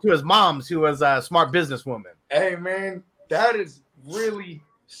shout out to his moms, who was a smart businesswoman. Hey, man, that is really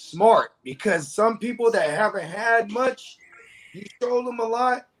smart, because some people that haven't had much, you show them a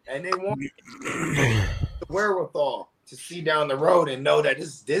lot, and they want the wherewithal to see down the road and know that this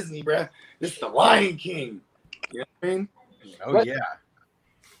is Disney, bro. This is the Lion King. You know what I mean? Oh, yeah.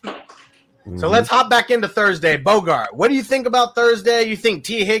 So let's hop back into Thursday. Bogart, what do you think about Thursday? You think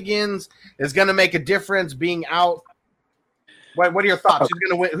T. Higgins is going to make a difference being out? What are your thoughts?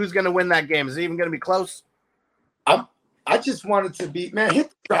 Who's going to win that game? Is it even going to be close? I just want it to be, man,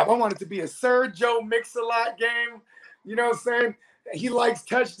 hit the drop. I want it to be a Sir Joe Mix-a-Lot game. You know what I'm saying? He likes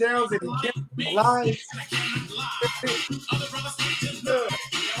touchdowns and he can't lie.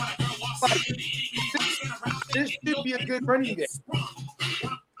 This should be a good running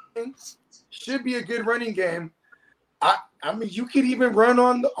game. Should be a good running game. I mean, you could even run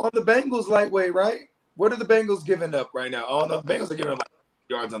on the Bengals lightweight, right? What are the Bengals giving up right now? Oh, no, the Bengals are giving up like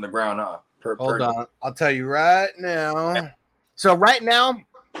yards on the ground, huh? Hold on. I'll tell you right now. So right now,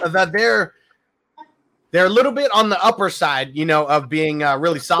 they're a little bit on the upper side, of being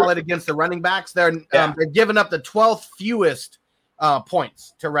really solid against the running backs. They're giving up the 12th fewest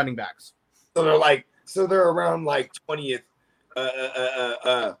points to running backs. So they're around like 20th.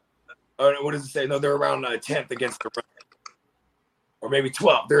 What does it say? No, they're around 10th against the run. Or maybe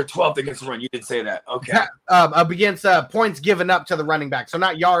 12th. They're 12th against the run. You did say that. Okay. Against points given up to the running back. So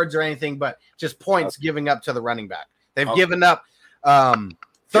not yards or anything, but just points giving up to the running back. They've given up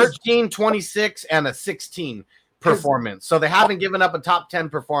 13, 26, and a 16 performance. So they haven't given up a top 10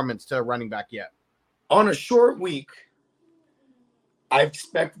 performance to a running back yet. On a short week, I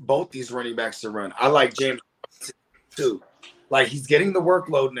expect both these running backs to run. I like James too. Like, he's getting the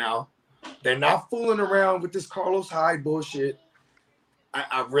workload now. They're not fooling around with this Carlos Hyde bullshit.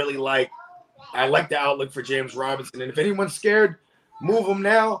 I like the outlook for James Robinson. And if anyone's scared, move him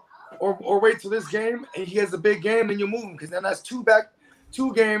now or wait till this game and he has a big game, then you move him, because then that's two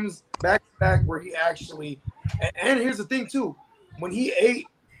games back to back where he actually and here's the thing too. When he ate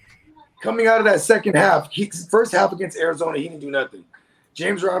coming out of that second half, first half against Arizona, he didn't do nothing.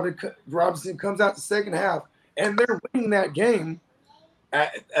 James Robinson comes out the second half, and they're winning that game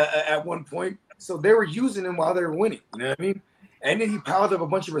at one point. So they were using him while they were winning. You know what I mean? And then he piled up a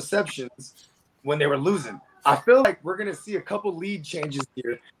bunch of receptions when they were losing. I feel like we're going to see a couple lead changes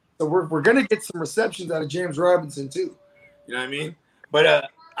here. So we're going to get some receptions out of James Robinson too. You know what I mean? But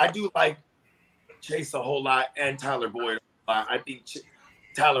I do like Chase a whole lot and Tyler Boyd a lot. I think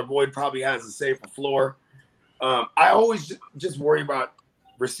Tyler Boyd probably has a safer floor. I always just worry about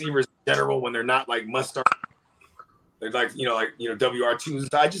receivers in general when they're not like must-start. They're like WR2s.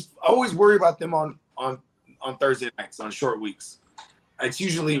 I always worry about them on Thursday nights, on short weeks. It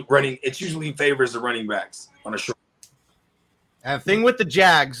usually favors the running backs on a short. And the thing with the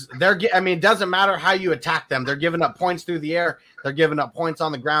Jags, it doesn't matter how you attack them. They're giving up points through the air. They're giving up points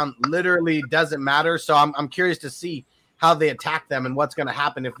on the ground. Literally doesn't matter. So I'm curious to see how they attack them and what's going to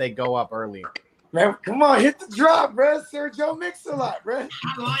happen if they go up early. Man, come on, hit the drop, bro. Sergio Mix-a-Lot, bro.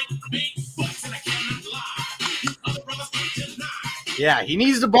 I like big folks and I cannot lie. Other brothers can't deny. Yeah, he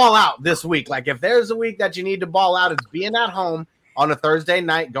needs to ball out this week. Like, if there's a week that you need to ball out, it's being at home on a Thursday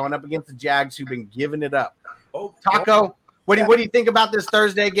night going up against the Jags, who've been giving it up. Taco, what do you think about this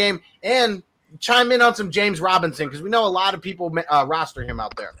Thursday game? And chime in on some James Robinson, because we know a lot of people roster him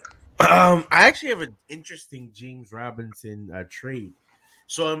out there. I actually have an interesting James Robinson trade.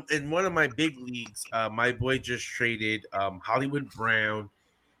 So in one of my big leagues, my boy just traded Hollywood Brown.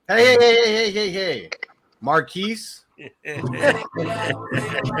 Hey. Marquise.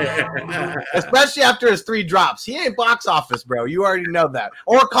 Especially after his 3 drops. He ain't box office, bro. You already know that.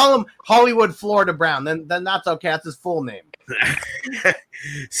 Or call him Hollywood Florida Brown. Then that's okay. That's his full name.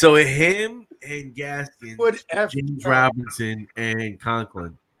 So him and Gaskins, James Robinson and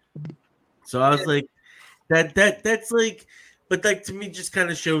Conklin. So I was like, that's like, but like to me, just kind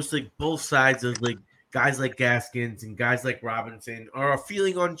of shows like both sides of like guys like Gaskins and guys like Robinson are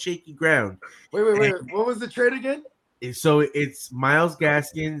feeling on shaky ground. Wait. What was the trade again? So it's Myles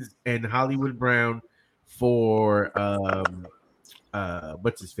Gaskins and Hollywood Brown for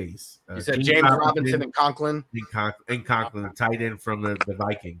what's his face? You said James Robinson and Conklin. And Conklin, tight end from the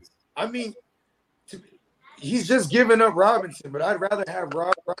Vikings. I mean, he's just giving up Robinson, but I'd rather have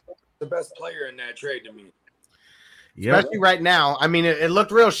Robinson, the best player in that trade, to me. Yep. Especially right now. I mean, it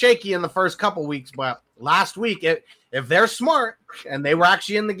looked real shaky in the first couple weeks, but last week, if they're smart and they were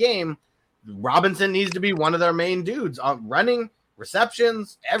actually in the game, Robinson needs to be one of their main dudes on running,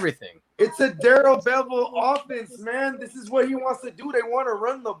 receptions, everything. It's a Darrell Bevell offense, man. This is what he wants to do. They want to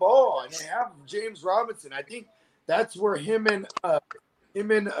run the ball, and they have James Robinson. I think that's where him and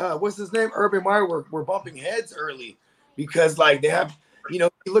what's his name, Urban Meyer were bumping heads early, because like they have, you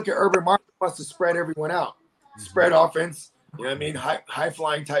look at Urban Meyer, wants to spread everyone out, spread offense. You know what I mean? High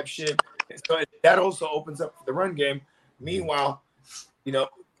flying type shit. And so that also opens up the run game. Meanwhile,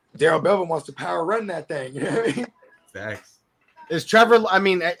 Darrell Bevell wants to power run that thing. You know what I mean? Thanks. Is Trevor,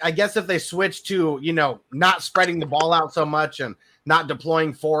 I guess if they switch to, not spreading the ball out so much and not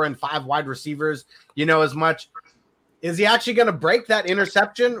deploying 4 and 5 wide receivers, as much, is he actually going to break that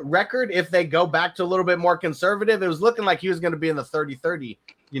interception record if they go back to a little bit more conservative? It was looking like he was going to be in the 30-30,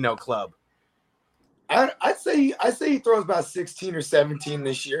 club. I'd say he throws about 16 or 17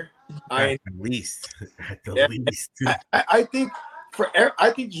 this year. At the least. I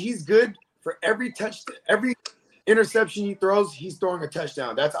think he's good for every interception he throws. He's throwing a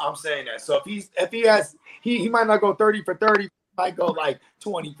touchdown. I'm saying that. So he might not go 30 for 30. He might go like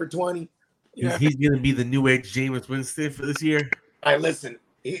 20 for 20. He's going to be the new age Jameis Winston for this year. All right, listen,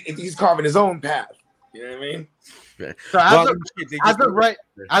 he's carving his own path. You know what I mean? So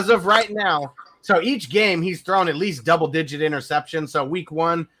as of right now, so each game he's thrown at least double-digit interceptions. So week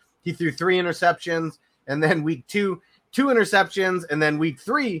 1 he threw 3 interceptions, and then week 2 2 interceptions, and then week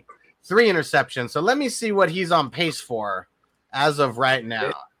 3 3 interceptions. So let me see what he's on pace for as of right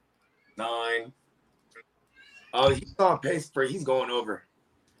now. 9. Oh, he's on pace for. He's going over.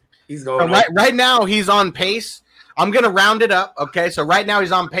 Right now he's on pace. I'm gonna round it up. Okay, so right now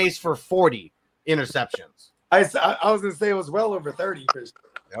he's on pace for 40 interceptions. I was gonna say it was well over 30.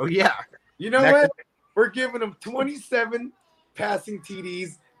 Oh yeah. You know what? We're giving him 27 passing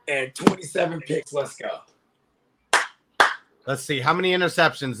TDs and 27 picks. Let's go. Let's see. How many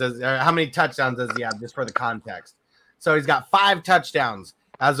how many touchdowns does he have, just for the context? So he's got 5 touchdowns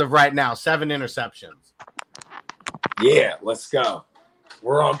as of right now, 7 interceptions. Yeah, let's go.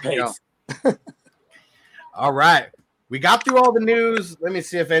 We're on pace. All right. We got through all the news. Let me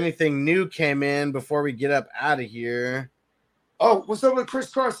see if anything new came in before we get up out of here. Oh, what's up with Chris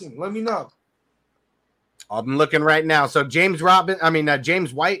Carson? Let me know. I'm looking right now. So James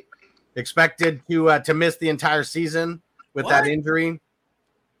White expected to miss the entire season with that injury.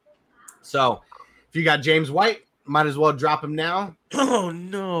 So if you got James White, might as well drop him now. Oh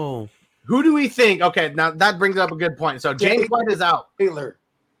no. Who do we think? Okay, now that brings up a good point. So James White is out. Taylor.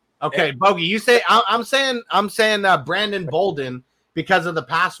 Okay, Bogey, you say I'm saying Brandon Bolden because of the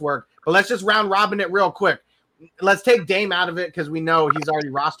pass work, but let's just round robin it real quick. Let's take Dame out of it because we know he's already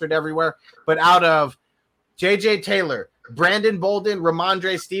rostered everywhere. But out of JJ Taylor, Brandon Bolden,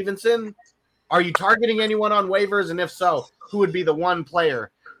 Ramondre Stevenson, are you targeting anyone on waivers? And if so, who would be the one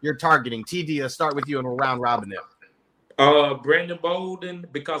player you're targeting? TD, let's start with you and we'll round robin it. Brandon Bolden,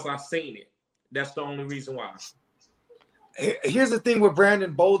 because I've seen it. That's the only reason why. Here's the thing with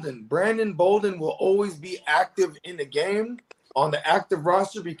Brandon Bolden. Brandon Bolden will always be active in the game on the active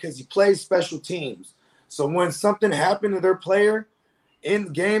roster because he plays special teams. So when something happened to their player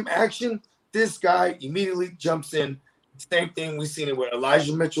in game action, this guy immediately jumps in. Same thing we've seen it with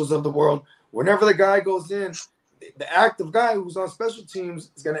Elijah Mitchell's of the world. Whenever the guy goes in, the active guy who's on special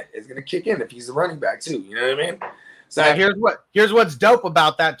teams is gonna kick in if he's a running back too. You know what I mean? So here's what's dope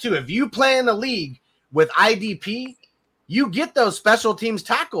about that too. If you play in the league with IDP, you get those special teams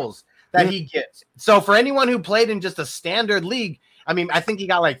tackles that he gets. So for anyone who played in just a standard league, I mean, I think he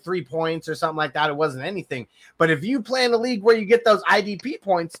got like 3 points or something like that. It wasn't anything. But if you play in a league where you get those IDP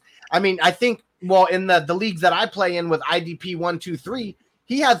points, I mean, I think, well, in the leagues that I play in with IDP 1, 2, 3,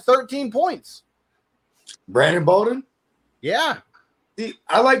 he had 13 points. Brandon Bolden? Yeah. See,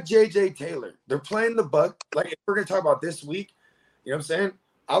 I like JJ Taylor. They're playing the Bucs. Like, if we're going to talk about this week, you know what I'm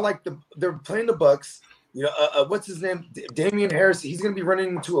saying? They're playing the Bucs. You know, what's his name? Damian Harris. He's going to be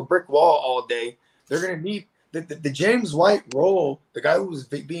running into a brick wall all day. They're going to need the James White role. The guy who was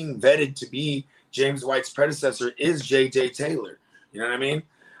being vetted to be James White's predecessor is JJ Taylor. You know what I mean?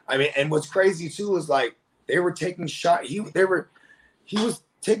 And what's crazy too is like they were taking shots. He was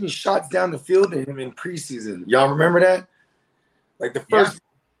taking shots down the field to him in preseason. Y'all remember that? Like the first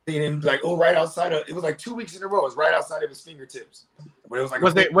thing, like right outside of it was like 2 weeks in a row. It was right outside of his fingertips. But it was like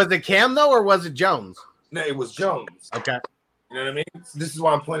was it Cam though, or was it Jones? No, it was Jones. Okay. You know what I mean? So this is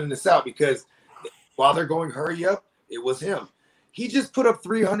why I'm pointing this out, because while they're going hurry up, it was him. He just put up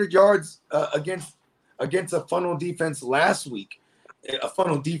 300 yards against a funnel defense last week. A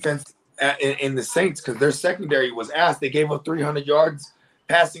funnel defense in the Saints, because their secondary was ass. They gave up 300 yards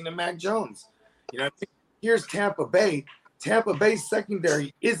passing to Mac Jones. You know, here's Tampa Bay. Tampa Bay's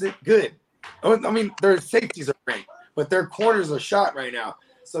secondary isn't good. I mean, their safeties are great, but their corners are shot right now.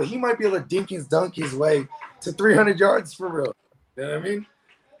 So he might be able to dunk his way to 300 yards for real. You know what I mean?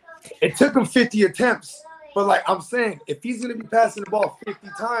 It took him 50 attempts. But like I'm saying, if he's going to be passing the ball 50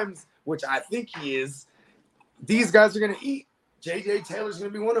 times, which I think he is, these guys are going to eat. J.J. Taylor's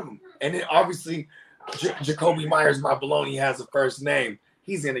going to be one of them. And then obviously, Jacoby Myers, my baloney, has a first name.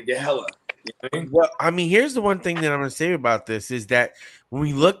 He's going to get hella. You know what I mean? Well, I mean, here's the one thing that I'm going to say about this is that when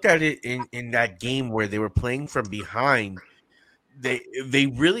we looked at it in that game where they were playing from behind,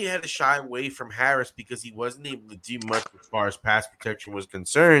 they really had to shy away from Harris because he wasn't able to do much as far as pass protection was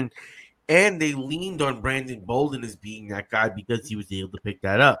concerned. And they leaned on Brandon Bolden as being that guy because he was able to pick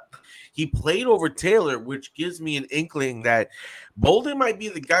that up. He played over Taylor, which gives me an inkling that Bolden might be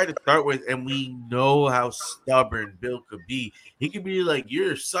the guy to start with, and we know how stubborn Bill could be. He could be like,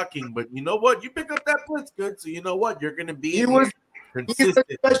 you're sucking, but you know what? You pick up that blitz good, so you know what? You're going to be he's a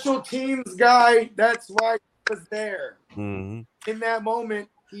special teams guy. That's why he was there. Mm-hmm. In that moment,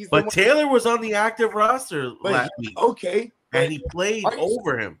 But Taylor was on the active roster last week. Okay. And he played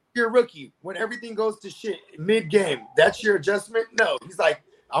over him. You're a rookie. When everything goes to shit mid-game, that's your adjustment? No. He's like,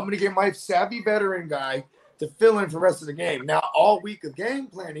 I'm going to get my savvy veteran guy to fill in for the rest of the game. Now, all week of game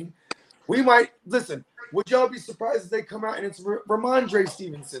planning, we might – listen, would y'all be surprised if they come out and it's Ramondre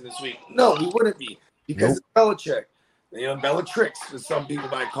Stevenson this week? No, we wouldn't be because it's Belichick. You know, Bellatrix, as some people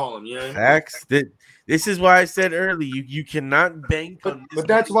might call him. You know? Facts. This is why I said early, you cannot bank on this. But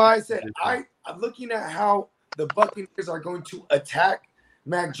that's why I said I'm looking at how the Buccaneers are going to attack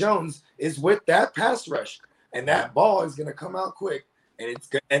Mac Jones is with that pass rush, and that ball is going to come out quick,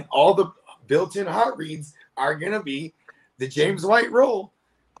 and all the built-in hot reads are going to be the James White roll,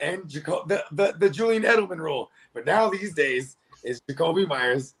 and the Julian Edelman rule. But now these days, it's Jacoby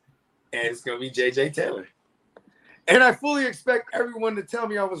Myers, and it's going to be J.J. Taylor. And I fully expect everyone to tell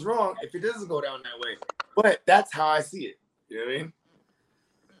me I was wrong if it doesn't go down that way. But that's how I see it. You know what I mean?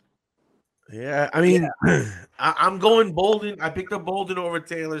 Yeah, I mean, I'm going Bolden. I picked up Bolden over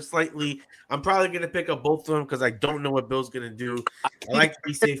Taylor slightly. I'm probably going to pick up both of them because I don't know what Bill's going to do. I like to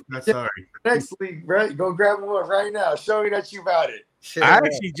be safe, not sorry. Next league, right? Go grab one right now. Show me that you got it. I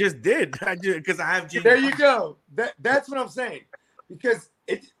actually just did. Because I have Jimmy. There you go. That's what I'm saying. Because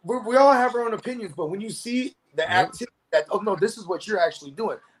we all have our own opinions, but when you see the activity that, oh, no, this is what you're actually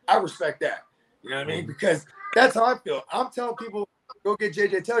doing, I respect that. You know what I mean? Because that's how I feel. I'm telling people, go get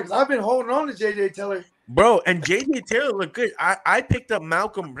J.J. Taylor because I've been holding on to J.J. Taylor. Bro, and J.J. Taylor looked good. I picked up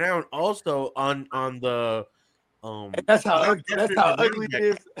Malcolm Brown also on the that's how ugly it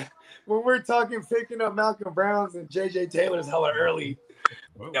is. When we're talking picking up Malcolm Browns and J.J. Taylor's hella early.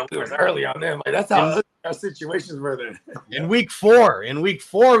 You know, we was early on them. Like, that's how ugly our situations were then. In week four,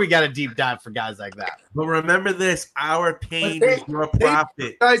 we got a deep dive for guys like that. But remember this, our pain is your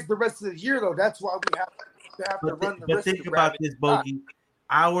profit. Guys, the rest of the year though, that's why we have to run the But think about this, Bogey.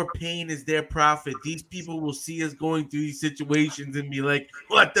 Our pain is their profit. These people will see us going through these situations and be like,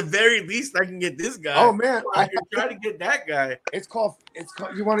 well, at the very least, I can get this guy. Oh man, I can try to get that guy. It's called.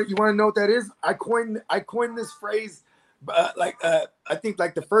 You want to know what that is? I coined this phrase. I think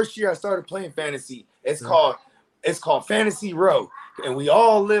like the first year I started playing fantasy. It's called Fantasy Row, and we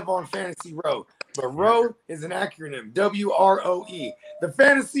all live on Fantasy Row. But row is an acronym, WROE, the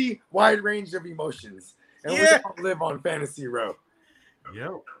fantasy wide range of emotions. And we all live on Fantasy Row.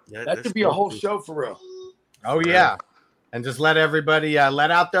 That could be a whole show for real. Oh yeah, and just let everybody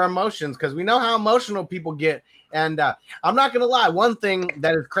let out their emotions because we know how emotional people get. And I'm not gonna lie, one thing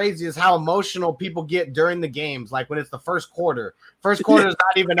that is crazy is how emotional people get during the games. Like when it's the first quarter. First quarter is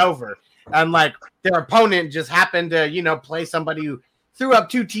not even over, and like their opponent just happened to play somebody who threw up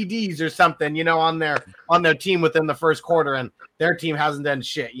 2 TDs or something, on their team within the first quarter, and their team hasn't done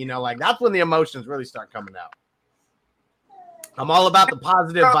shit. Like that's when the emotions really start coming out. I'm all about the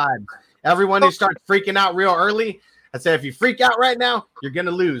positive vibes. Everyone who starts freaking out real early, I say if you freak out right now, you're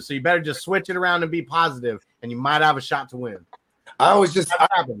gonna lose. So you better just switch it around and be positive, and you might have a shot to win. I always just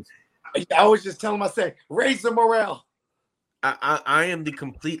tell them, I say, raise the morale. I am the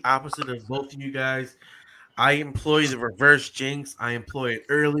complete opposite of both of you guys. I employ the reverse jinx. I employ it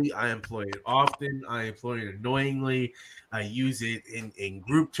early. I employ it often. I employ it annoyingly. I use it in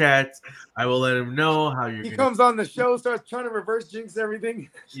group chats. I will let him know how you're. He comes on the show, starts trying to reverse jinx everything.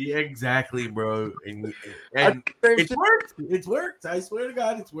 Yeah, exactly, bro. And it works. It's worked. I swear to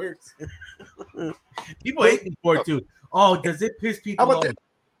God, it's worked. People hate me for it too. Oh, does it piss people off?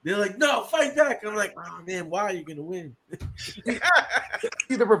 They're like, no, fight back. I'm like, oh man, why are you gonna win? See,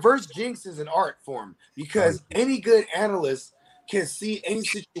 the reverse jinx is an art form because any good analyst can see any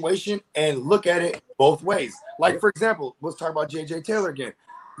situation and look at it both ways. Like, for example, let's talk about J.J. Taylor again.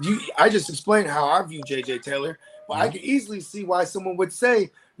 I just explained how I view J.J. Taylor, but I can easily see why someone would say,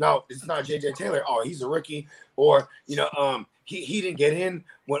 no, it's not J.J. Taylor. Oh, he's a rookie. Or, he didn't get in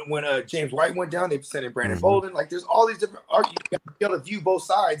when James White went down. They sent in Brandon Bolden. Like, there's all these different arguments. You have to be able to view both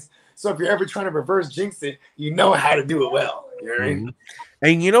sides. So if you're ever trying to reverse jinx it, you know how to do it well. You know what I mean?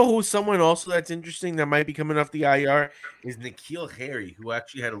 And you know who's someone also that's interesting that might be coming off the IR is N'Keal Harry, who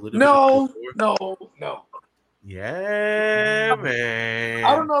actually had a little No. Yeah, man.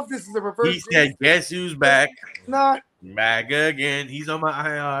 I don't know if this is a reverse. He said, guess who's back? Not back again. He's on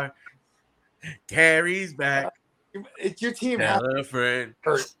my IR. Harry's back. It's your team. Tell a friend.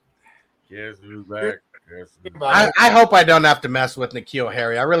 Hurt. Guess who's back? I hope I don't have to mess with N'Keal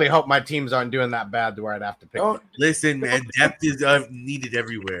Harry. I really hope my teams aren't doing that bad to where I'd have to pick. Listen, man, depth is needed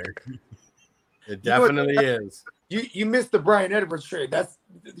everywhere. It definitely is. You missed the Brian Edwards trade.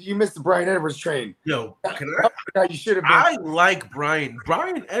 You missed the Brian Edwards trade. Yo, you should have been. I like Brian.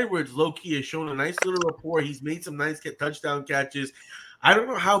 Brian Edwards, low key, has shown a nice little rapport. He's made some nice touchdown catches. I don't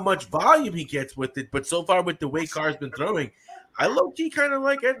know how much volume he gets with it, but so far with the way Carr's been throwing, I low key kind of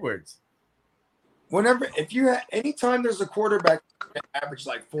like Edwards. Anytime there's a quarterback that average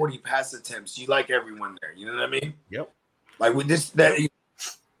like 40 pass attempts, you like everyone there. You know what I mean? Yep. Like with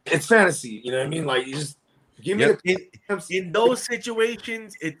it's fantasy. You know what I mean? Like you just give me in those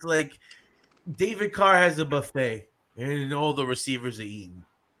situations, it's like David Carr has a buffet and all the receivers are eating.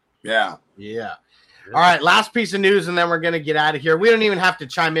 Yeah. All right, last piece of news, and then we're going to get out of here. We don't even have to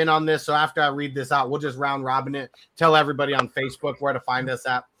chime in on this, so after I read this out, we'll just round robin it, tell everybody on Facebook where to find us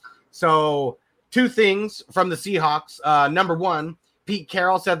at. So 2 things from the Seahawks. Number 1, Pete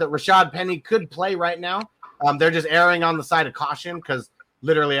Carroll said that Rashad Penny could play right now. They're just erring on the side of caution because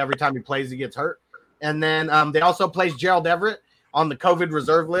literally every time he plays, he gets hurt. And then they also placed Gerald Everett on the COVID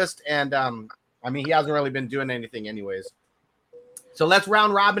reserve list. And I mean, he hasn't really been doing anything anyways. So let's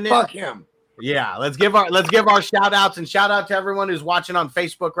round robin it. Fuck him. Yeah, let's give our shout outs, and shout out to everyone who's watching on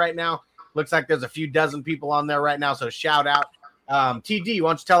Facebook right now. Looks like there's a few dozen people on there right now, so shout out. TD, why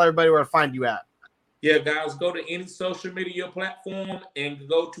don't you tell everybody where to find you at? Yeah, guys, go to any social media platform and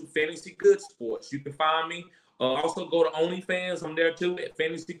go to Fantasy Good Sports. You can find me. Also, go to OnlyFans. I'm there too at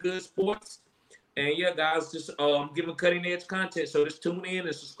Fantasy Good Sports. And yeah, guys, just giving cutting edge content. So just tune in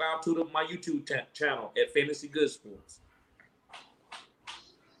and subscribe to my YouTube channel at Fantasy Good Sports.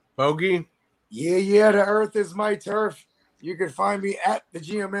 Bogey? Yeah, the earth is my turf. You can find me at the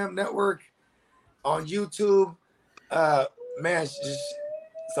GMM Network on YouTube. Man,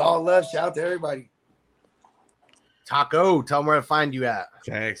 it's all love. Shout out to everybody. Taco, tell them where to find you at.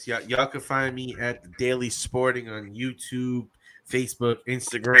 Thanks. Y'all can find me at the Daily Sporting on YouTube, Facebook,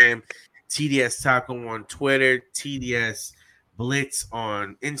 Instagram, TDS Taco on Twitter, TDS Blitz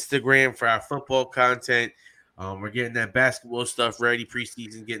on Instagram for our football content. We're getting that basketball stuff ready.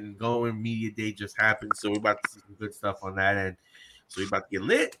 Preseason getting going. Media day just happened, so we're about to see some good stuff on that end. So we're about to get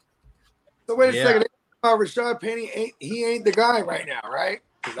lit. So wait a second. Rashad Penny ain't the guy right now, right?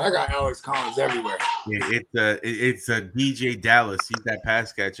 Because I got Alex Collins everywhere. Yeah, it's a DJ Dallas. He's that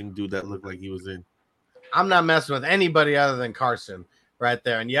pass catching dude that looked like he was in. I'm not messing with anybody other than Carson right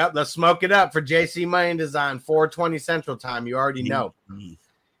there. And yep, let's smoke it up for JC Money Design, 4:20 Central Time. You already know.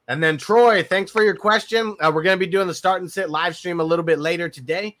 And then Troy, thanks for your question. We're going to be doing the Start and Sit live stream a little bit later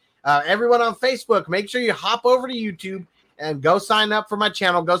today. Everyone on Facebook, make sure you hop over to YouTube and go sign up for my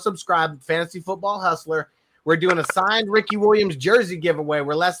channel. Go subscribe, Fantasy Football Hustler. We're doing a signed Ricky Williams jersey giveaway.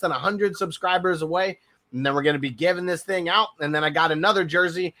 We're less than 100 subscribers away, and then we're going to be giving this thing out. And then I got another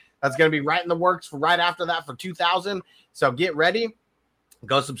jersey that's going to be right in the works for right after that for 2,000. So get ready.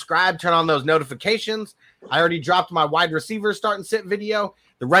 Go subscribe. Turn on those notifications. I already dropped my wide receiver start and sit video.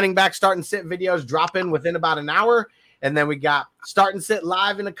 The running back start and sit videos drop in within about an hour. And then we got start and sit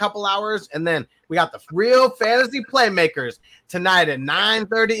live in a couple hours. And then we got the real fantasy playmakers tonight at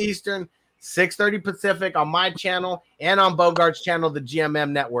 9:30 Eastern, 6:30 Pacific on my channel and on Bogart's channel, the GMM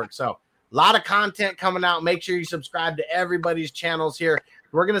Network. So a lot of content coming out. Make sure you subscribe to everybody's channels here.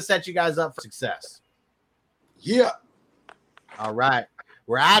 We're going to set you guys up for success. Yeah. All right.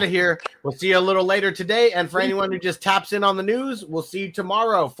 We're out of here. We'll see you a little later today. And for anyone who just taps in on the news, we'll see you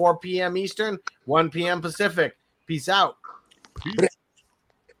tomorrow, 4 p.m. Eastern, 1 p.m. Pacific. Peace out. Peace.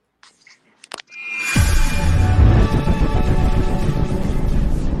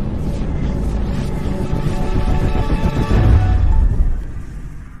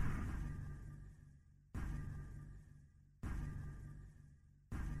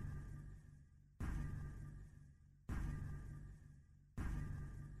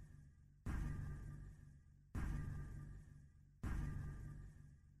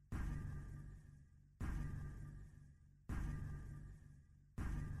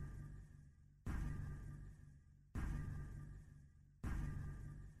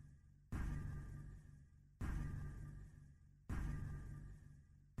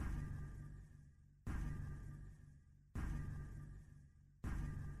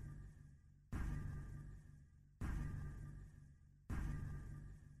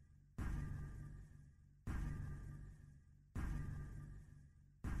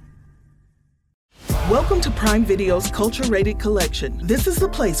 Welcome to Prime Video's culture-rated collection. This is the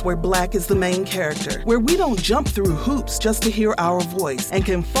place where Black is the main character, where we don't jump through hoops just to hear our voice, and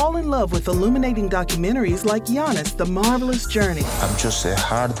can fall in love with illuminating documentaries like Giannis, The Marvelous Journey. I'm just a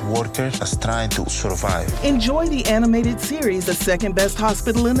hard worker that's trying to survive. Enjoy the animated series, The Second Best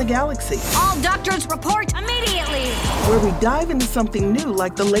Hospital in the Galaxy. All doctors report immediately! Where we dive into something new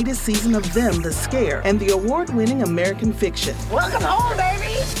like the latest season of Them, The Scare, and the award-winning American Fiction. Welcome home,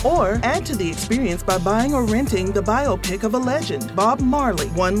 baby! Or add to the experience by buying or renting the biopic of a legend, Bob Marley,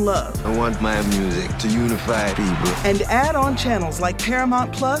 One Love. I want my music to unify people. And add on channels like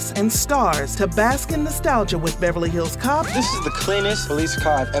Paramount Plus and Stars to bask in nostalgia with Beverly Hills Cop. This is the cleanest police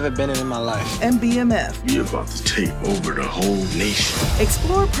car I've ever been in my life. And BMF. You're about to take over the whole nation.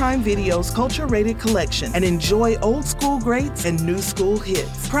 Explore Prime Video's culture-rated collection and enjoy old school greats and new school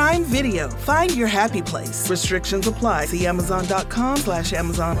hits. Prime Video. Find your happy place. Restrictions apply. See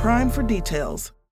Amazon.com/Amazon Prime for details.